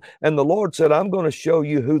him. And the Lord said, I'm going to show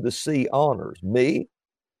you who the sea honors, me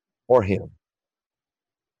or him.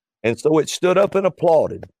 And so it stood up and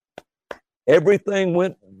applauded. Everything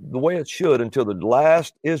went the way it should until the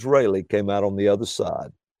last Israeli came out on the other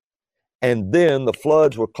side. And then the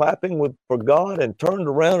floods were clapping for God and turned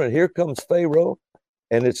around, and here comes Pharaoh.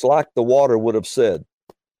 And it's like the water would have said,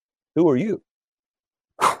 who are you?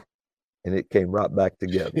 And it came right back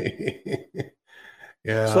together.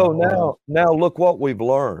 Yeah. So now look what we've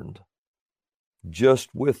learned just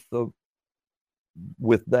with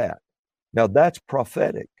that. Now that's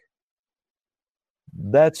prophetic.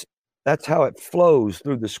 That's how it flows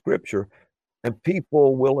through the scripture, and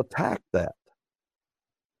people will attack that.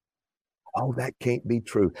 Oh, that can't be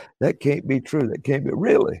true. That can't be true. That can't be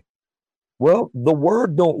really. Well, the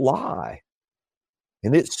word don't lie.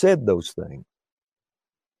 And it said those things.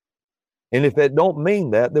 And if it don't mean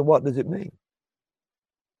that, then what does it mean?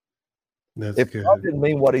 That's if good. God didn't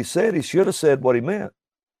mean what he said, he should have said what he meant.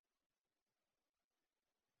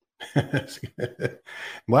 That's good.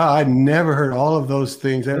 Wow, I'd never heard all of those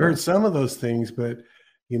things. I've heard some of those things, but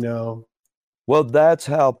Well, that's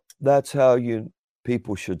how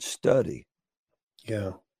people should study.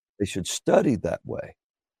 Yeah. They should study that way.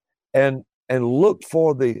 And look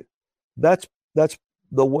for that's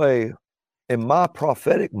the way, in my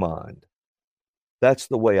prophetic mind, that's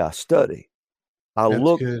the way I study. I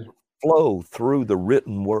flow through the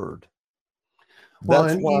written word. Well,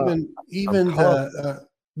 that's and even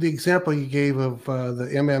the example you gave of the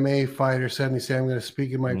MMA fighter suddenly saying, I'm going to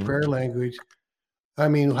speak in my prayer language. I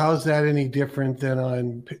mean, how's that any different than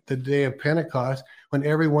on the day of Pentecost when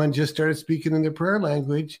everyone just started speaking in their prayer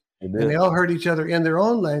language and they all heard each other in their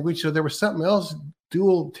own language? So there was something else,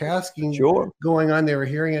 dual tasking going on. They were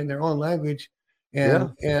hearing it in their own language.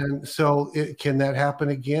 And so can that happen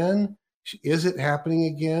again? Is it happening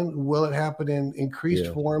again? Will it happen in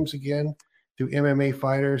increased forms again through MMA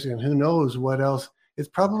fighters? And who knows what else? It's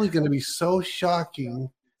probably going to be so shocking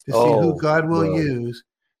to see who God will use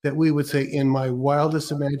that we would say, in my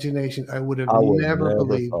wildest imagination, I would never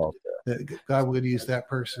believed that God would use that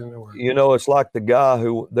person. Or it's like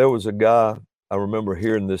there was a guy, I remember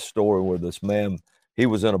hearing this story where this man, he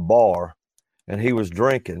was in a bar and he was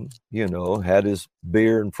drinking, had his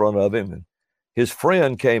beer in front of him, and his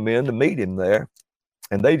friend came in to meet him there,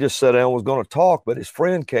 and they just sat down and was going to talk, but his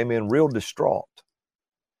friend came in real distraught.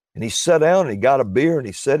 And he sat down and he got a beer and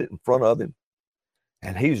he set it in front of him.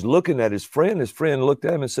 And he was looking at his friend. His friend looked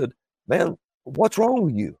at him and said, man, what's wrong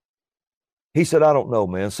with you? He said, I don't know,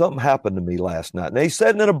 man. Something happened to me last night. Now he's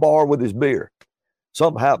sitting in a bar with his beer.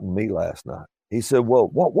 Something happened to me last night. He said, well,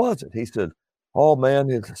 what was it? He said, oh, man,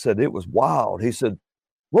 he said, it was wild. He said,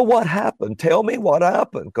 well, what happened? Tell me what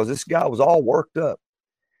happened, because this guy was all worked up.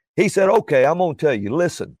 He said, okay, I'm going to tell you.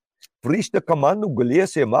 Listen. And he said,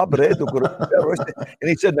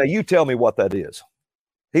 now you tell me what that is.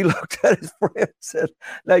 He looked at his friend and said,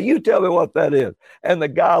 now you tell me what that is. And the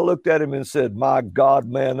guy looked at him and said, my God,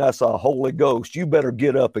 man, that's a Holy Ghost. You better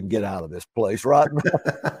get up and get out of this place right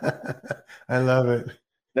now. I love it.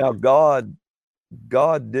 Now, God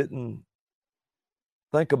didn't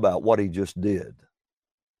think about what he just did.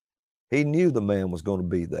 He knew the man was going to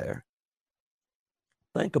be there.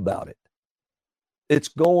 Think about it. It's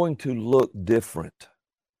going to look different.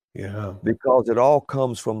 Yeah. Because it all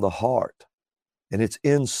comes from the heart, and it's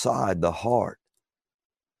inside the heart.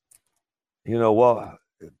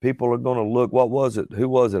 People are going to look, what was it? Who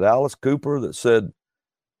was it? Alice Cooper that said,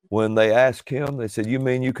 when they asked him, they said, you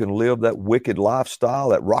mean you can live that wicked lifestyle,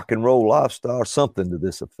 that rock and roll lifestyle, or something to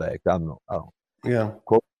this effect? I don't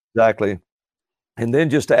quote exactly. And then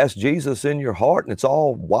just ask Jesus in your heart and it's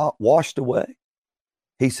all washed away.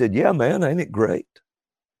 He said, yeah, man, ain't it great?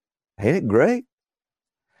 Ain't it great?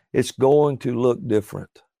 It's going to look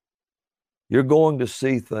different. You're going to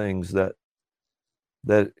see things that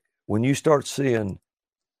when you start seeing,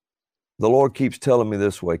 the Lord keeps telling me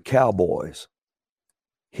this way, cowboys,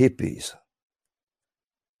 hippies,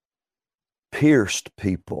 pierced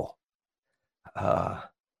people,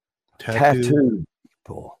 tattooed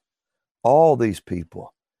people, all these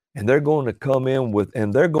people. And they're going to come in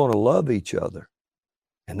and they're going to love each other.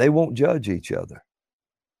 And they won't judge each other.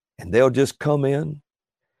 And they'll just come in.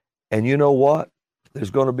 And you know what?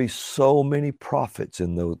 There's going to be so many prophets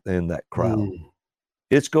in that crowd.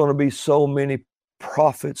 It's going to be so many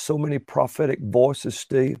prophets, so many prophetic voices,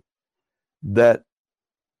 Steve. that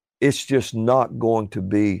it's just not going to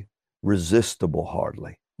be resistible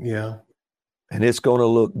hardly. Yeah. And it's going to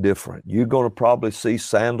look different. You're going to probably see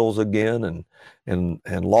sandals again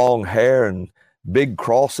and long hair and big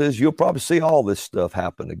crosses. You'll probably see all this stuff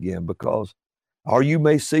happen again or you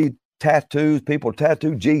may see tattoos, people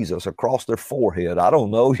tattoo Jesus across their forehead. I don't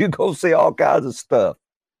know. You're going to see all kinds of stuff.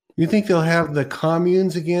 You think they'll have the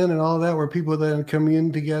communes again and all that, where people then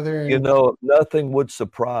commune together? You know, nothing would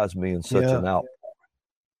surprise me in such an outpouring.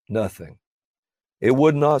 Nothing. It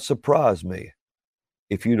would not surprise me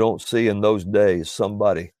if you don't see in those days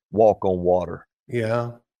somebody walk on water.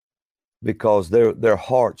 Yeah. Because their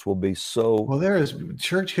hearts will be so. Well, there is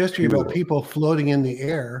church history about people floating in the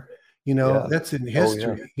air. You know, that's in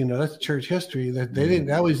history. Yeah. You know, that's church history. That they didn't.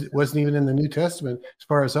 That wasn't even in the New Testament, as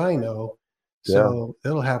far as I know. So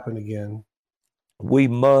it'll happen again. We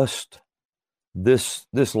must. This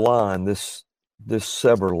line, this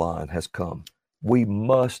sever line has come. We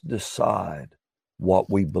must decide what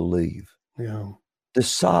we believe. Yeah.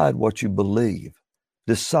 Decide what you believe.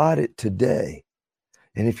 Decide it today.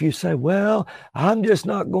 And if you say, well, I'm just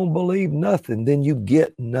not going to believe nothing, then you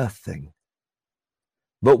get nothing.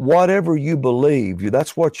 But whatever you believe,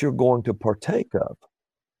 that's what you're going to partake of.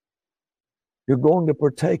 You're going to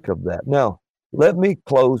partake of that. Now, let me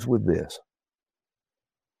close with this.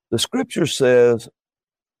 The scripture says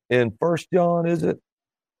in 1 John, is it,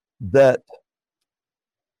 that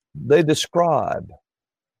they describe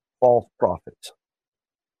false prophets.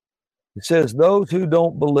 It says those who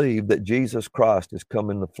don't believe that Jesus Christ has come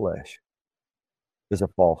in the flesh is a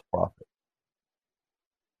false prophet.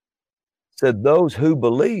 It said those who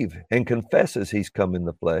believe and confesses he's come in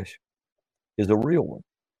the flesh is a real one.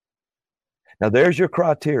 Now there's your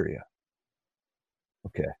criteria.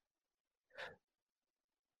 Okay.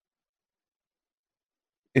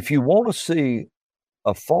 If you want to see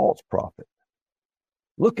a false prophet,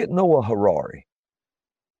 look at Noah Harari,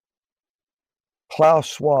 Klaus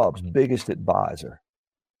Schwab's biggest advisor,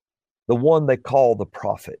 the one they call the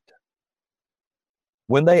prophet.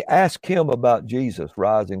 When they asked him about Jesus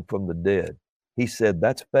rising from the dead, he said,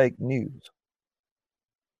 that's fake news.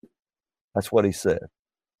 That's what he said.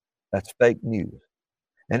 That's fake news.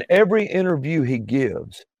 And every interview he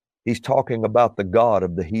gives, he's talking about the God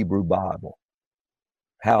of the Hebrew Bible,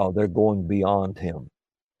 how they're going beyond him,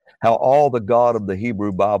 how all the God of the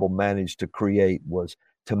Hebrew Bible managed to create was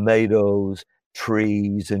tomatoes,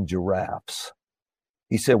 trees, and giraffes.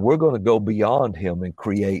 He said, we're going to go beyond him and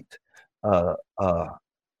create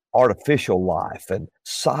artificial life and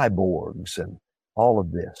cyborgs and all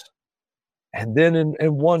of this. And then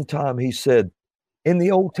in one time he said, in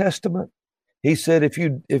the Old Testament, he said, if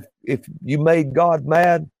you made God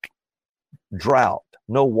mad, drought,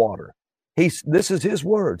 no water. This is his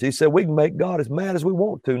words. He said, we can make God as mad as we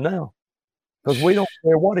want to now because we don't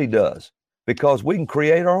care what he does, because we can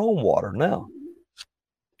create our own water now.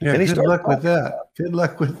 Yeah, good luck with that. Good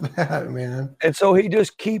luck with that, man. And so he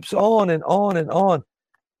just keeps on and on and on.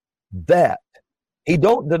 That he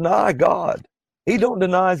don't deny God. He don't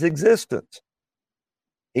deny his existence.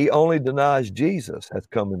 He only denies Jesus has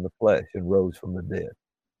come in the flesh and rose from the dead.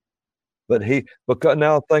 But because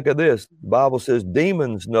now think of this, the Bible says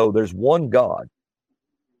demons know there's one God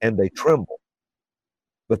and they tremble,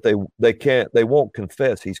 but they won't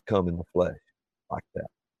confess he's come in the flesh like that.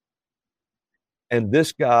 And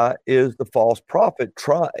this guy is the false prophet,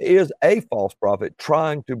 is a false prophet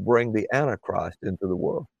trying to bring the Antichrist into the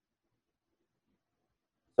world.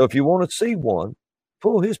 So if you want to see one,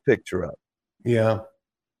 pull his picture up. Yeah.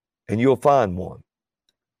 And you'll find one.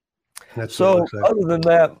 That's so other than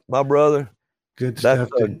that, my brother, good stuff.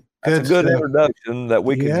 That's a good introduction that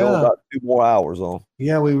we could go about 2 more hours on.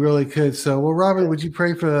 Yeah, we really could. So, well, Robin, would you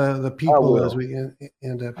pray for the people as we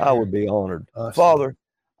end up here? I would be honored. Awesome. Father,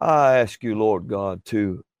 I ask you, Lord God,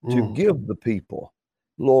 to give the people,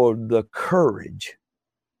 Lord, the courage.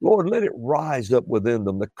 Lord, let it rise up within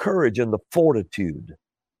them, the courage and the fortitude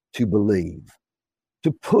to believe,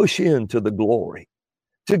 to push into the glory,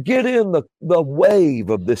 to get in the wave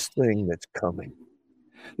of this thing that's coming.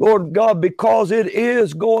 Lord God, because it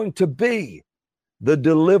is going to be the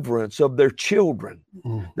deliverance of their children,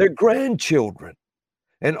 their grandchildren,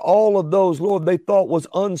 and all of those, Lord, they thought was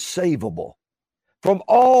unsavable from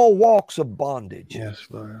all walks of bondage. Yes,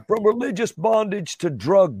 Lord. From religious bondage to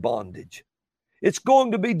drug bondage. It's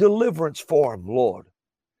going to be deliverance for them, Lord.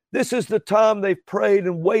 This is the time they've prayed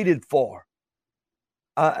and waited for.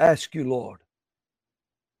 I ask you, Lord,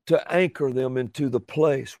 to anchor them into the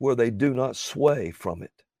place where they do not sway from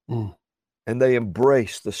it. And they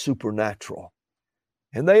embrace the supernatural.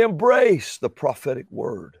 And they embrace the prophetic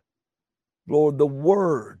word. Lord, the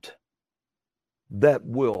word that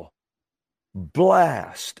will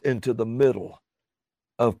blast into the middle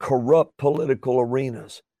of corrupt political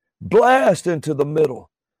arenas, blast into the middle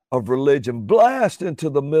of religion, blast into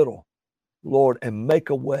the middle, Lord, and make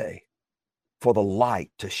a way for the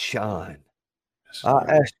light to shine. Yes,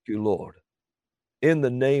 I ask you, Lord, in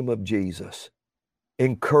the name of Jesus,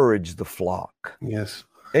 encourage the flock. Yes.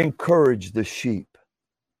 Encourage the sheep.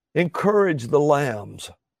 Encourage the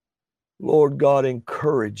lambs. Lord God,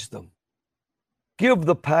 encourage them. Give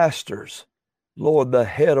the pastors, Lord, the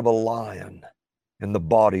head of a lion and the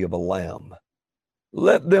body of a lamb.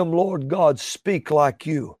 Let them, Lord God, speak like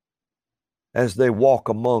you as they walk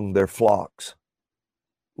among their flocks.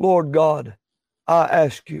 Lord God, I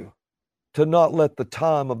ask you to not let the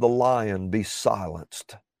time of the lion be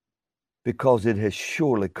silenced, because it has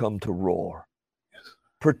surely come to roar. Yes.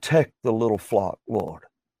 Protect the little flock, Lord.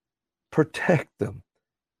 Protect them.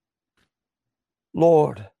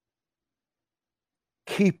 Lord,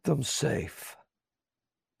 keep them safe.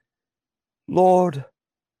 Lord,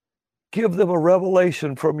 give them a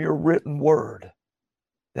revelation from your written word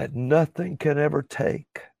that nothing can ever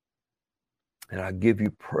take. And I give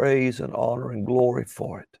you praise and honor and glory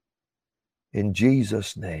for it. In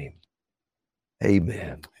Jesus' name,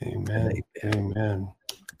 amen. Amen. Amen.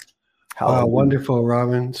 Hallelujah. Wow, wonderful,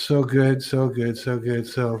 Robin. So good, so good, so good.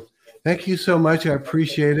 So thank you so much. I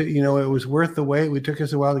appreciate it. You know, it was worth the wait. It took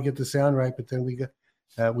us a while to get the sound right, but then we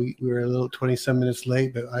were a little 20-some minutes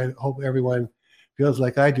late, but I hope everyone feels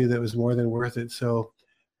like I do that it was more than worth it. So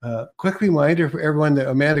quick reminder for everyone that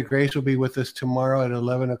Amanda Grace will be with us tomorrow at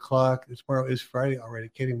 11 o'clock. Tomorrow is Friday already.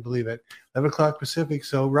 Can't even believe it. 11 o'clock Pacific.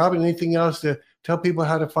 So, Robin, anything else to tell people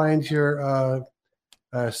how to find your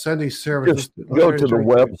Sunday service? Just go to the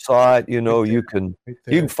website. You know, you can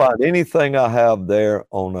find anything I have there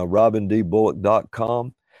on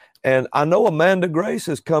robindbullock.com. And I know Amanda Grace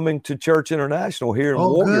is coming to Church International here in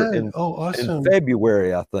Warrior in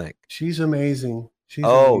February, I think. She's amazing.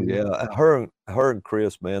 Amazing. Yeah. Her and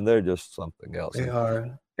Chris, man, they're just something else. They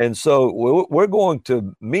are. And so we're going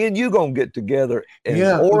to, me and you going to get together in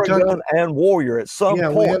Oregon and Warrior at some point. Yeah,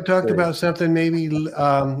 we have talked about something maybe,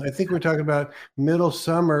 I think we're talking about middle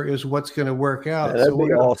summer is what's going to work out. Yeah, that'd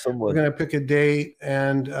be awesome. We're going to pick a date,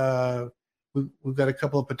 and we've got a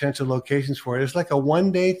couple of potential locations for it. It's like a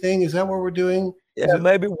one-day thing. Is that what we're doing? Yeah,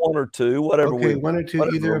 maybe one or two, whatever. Okay, one or two,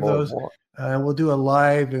 either of those. We'll do a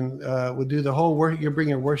live, and we'll do the whole work. You're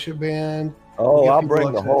bringing a worship band. Oh, I'll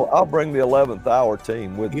bring the 11th hour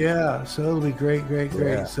team with me. Yeah, so it'll be great.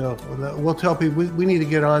 Yeah. So we'll tell people we need to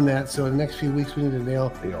get on that. So in the next few weeks, we need to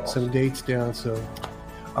nail some dates down. So,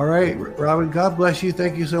 all right, Robin, God bless you.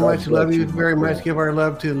 Thank you so much. Love you very much. Give our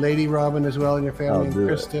love to Lady Robin as well and your family, and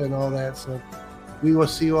Krista and all that. So we will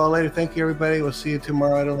see you all later. Thank you, everybody. We'll see you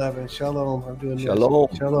tomorrow at 11. Shalom. I'm doing Shalom.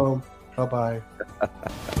 This. Shalom. Bye-bye.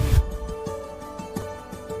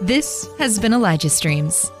 This has been Elijah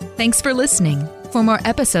Streams. Thanks for listening. For more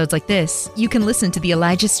episodes like this, you can listen to the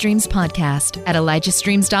Elijah Streams podcast at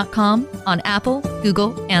ElijahStreams.com on Apple,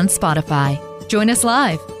 Google, and Spotify. Join us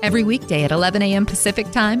live every weekday at 11 a.m. Pacific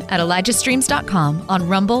Time at ElijahStreams.com on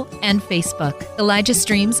Rumble and Facebook. Elijah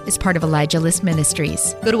Streams is part of Elijah List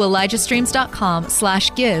Ministries. Go to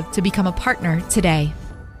ElijahStreams.com/give to become a partner today.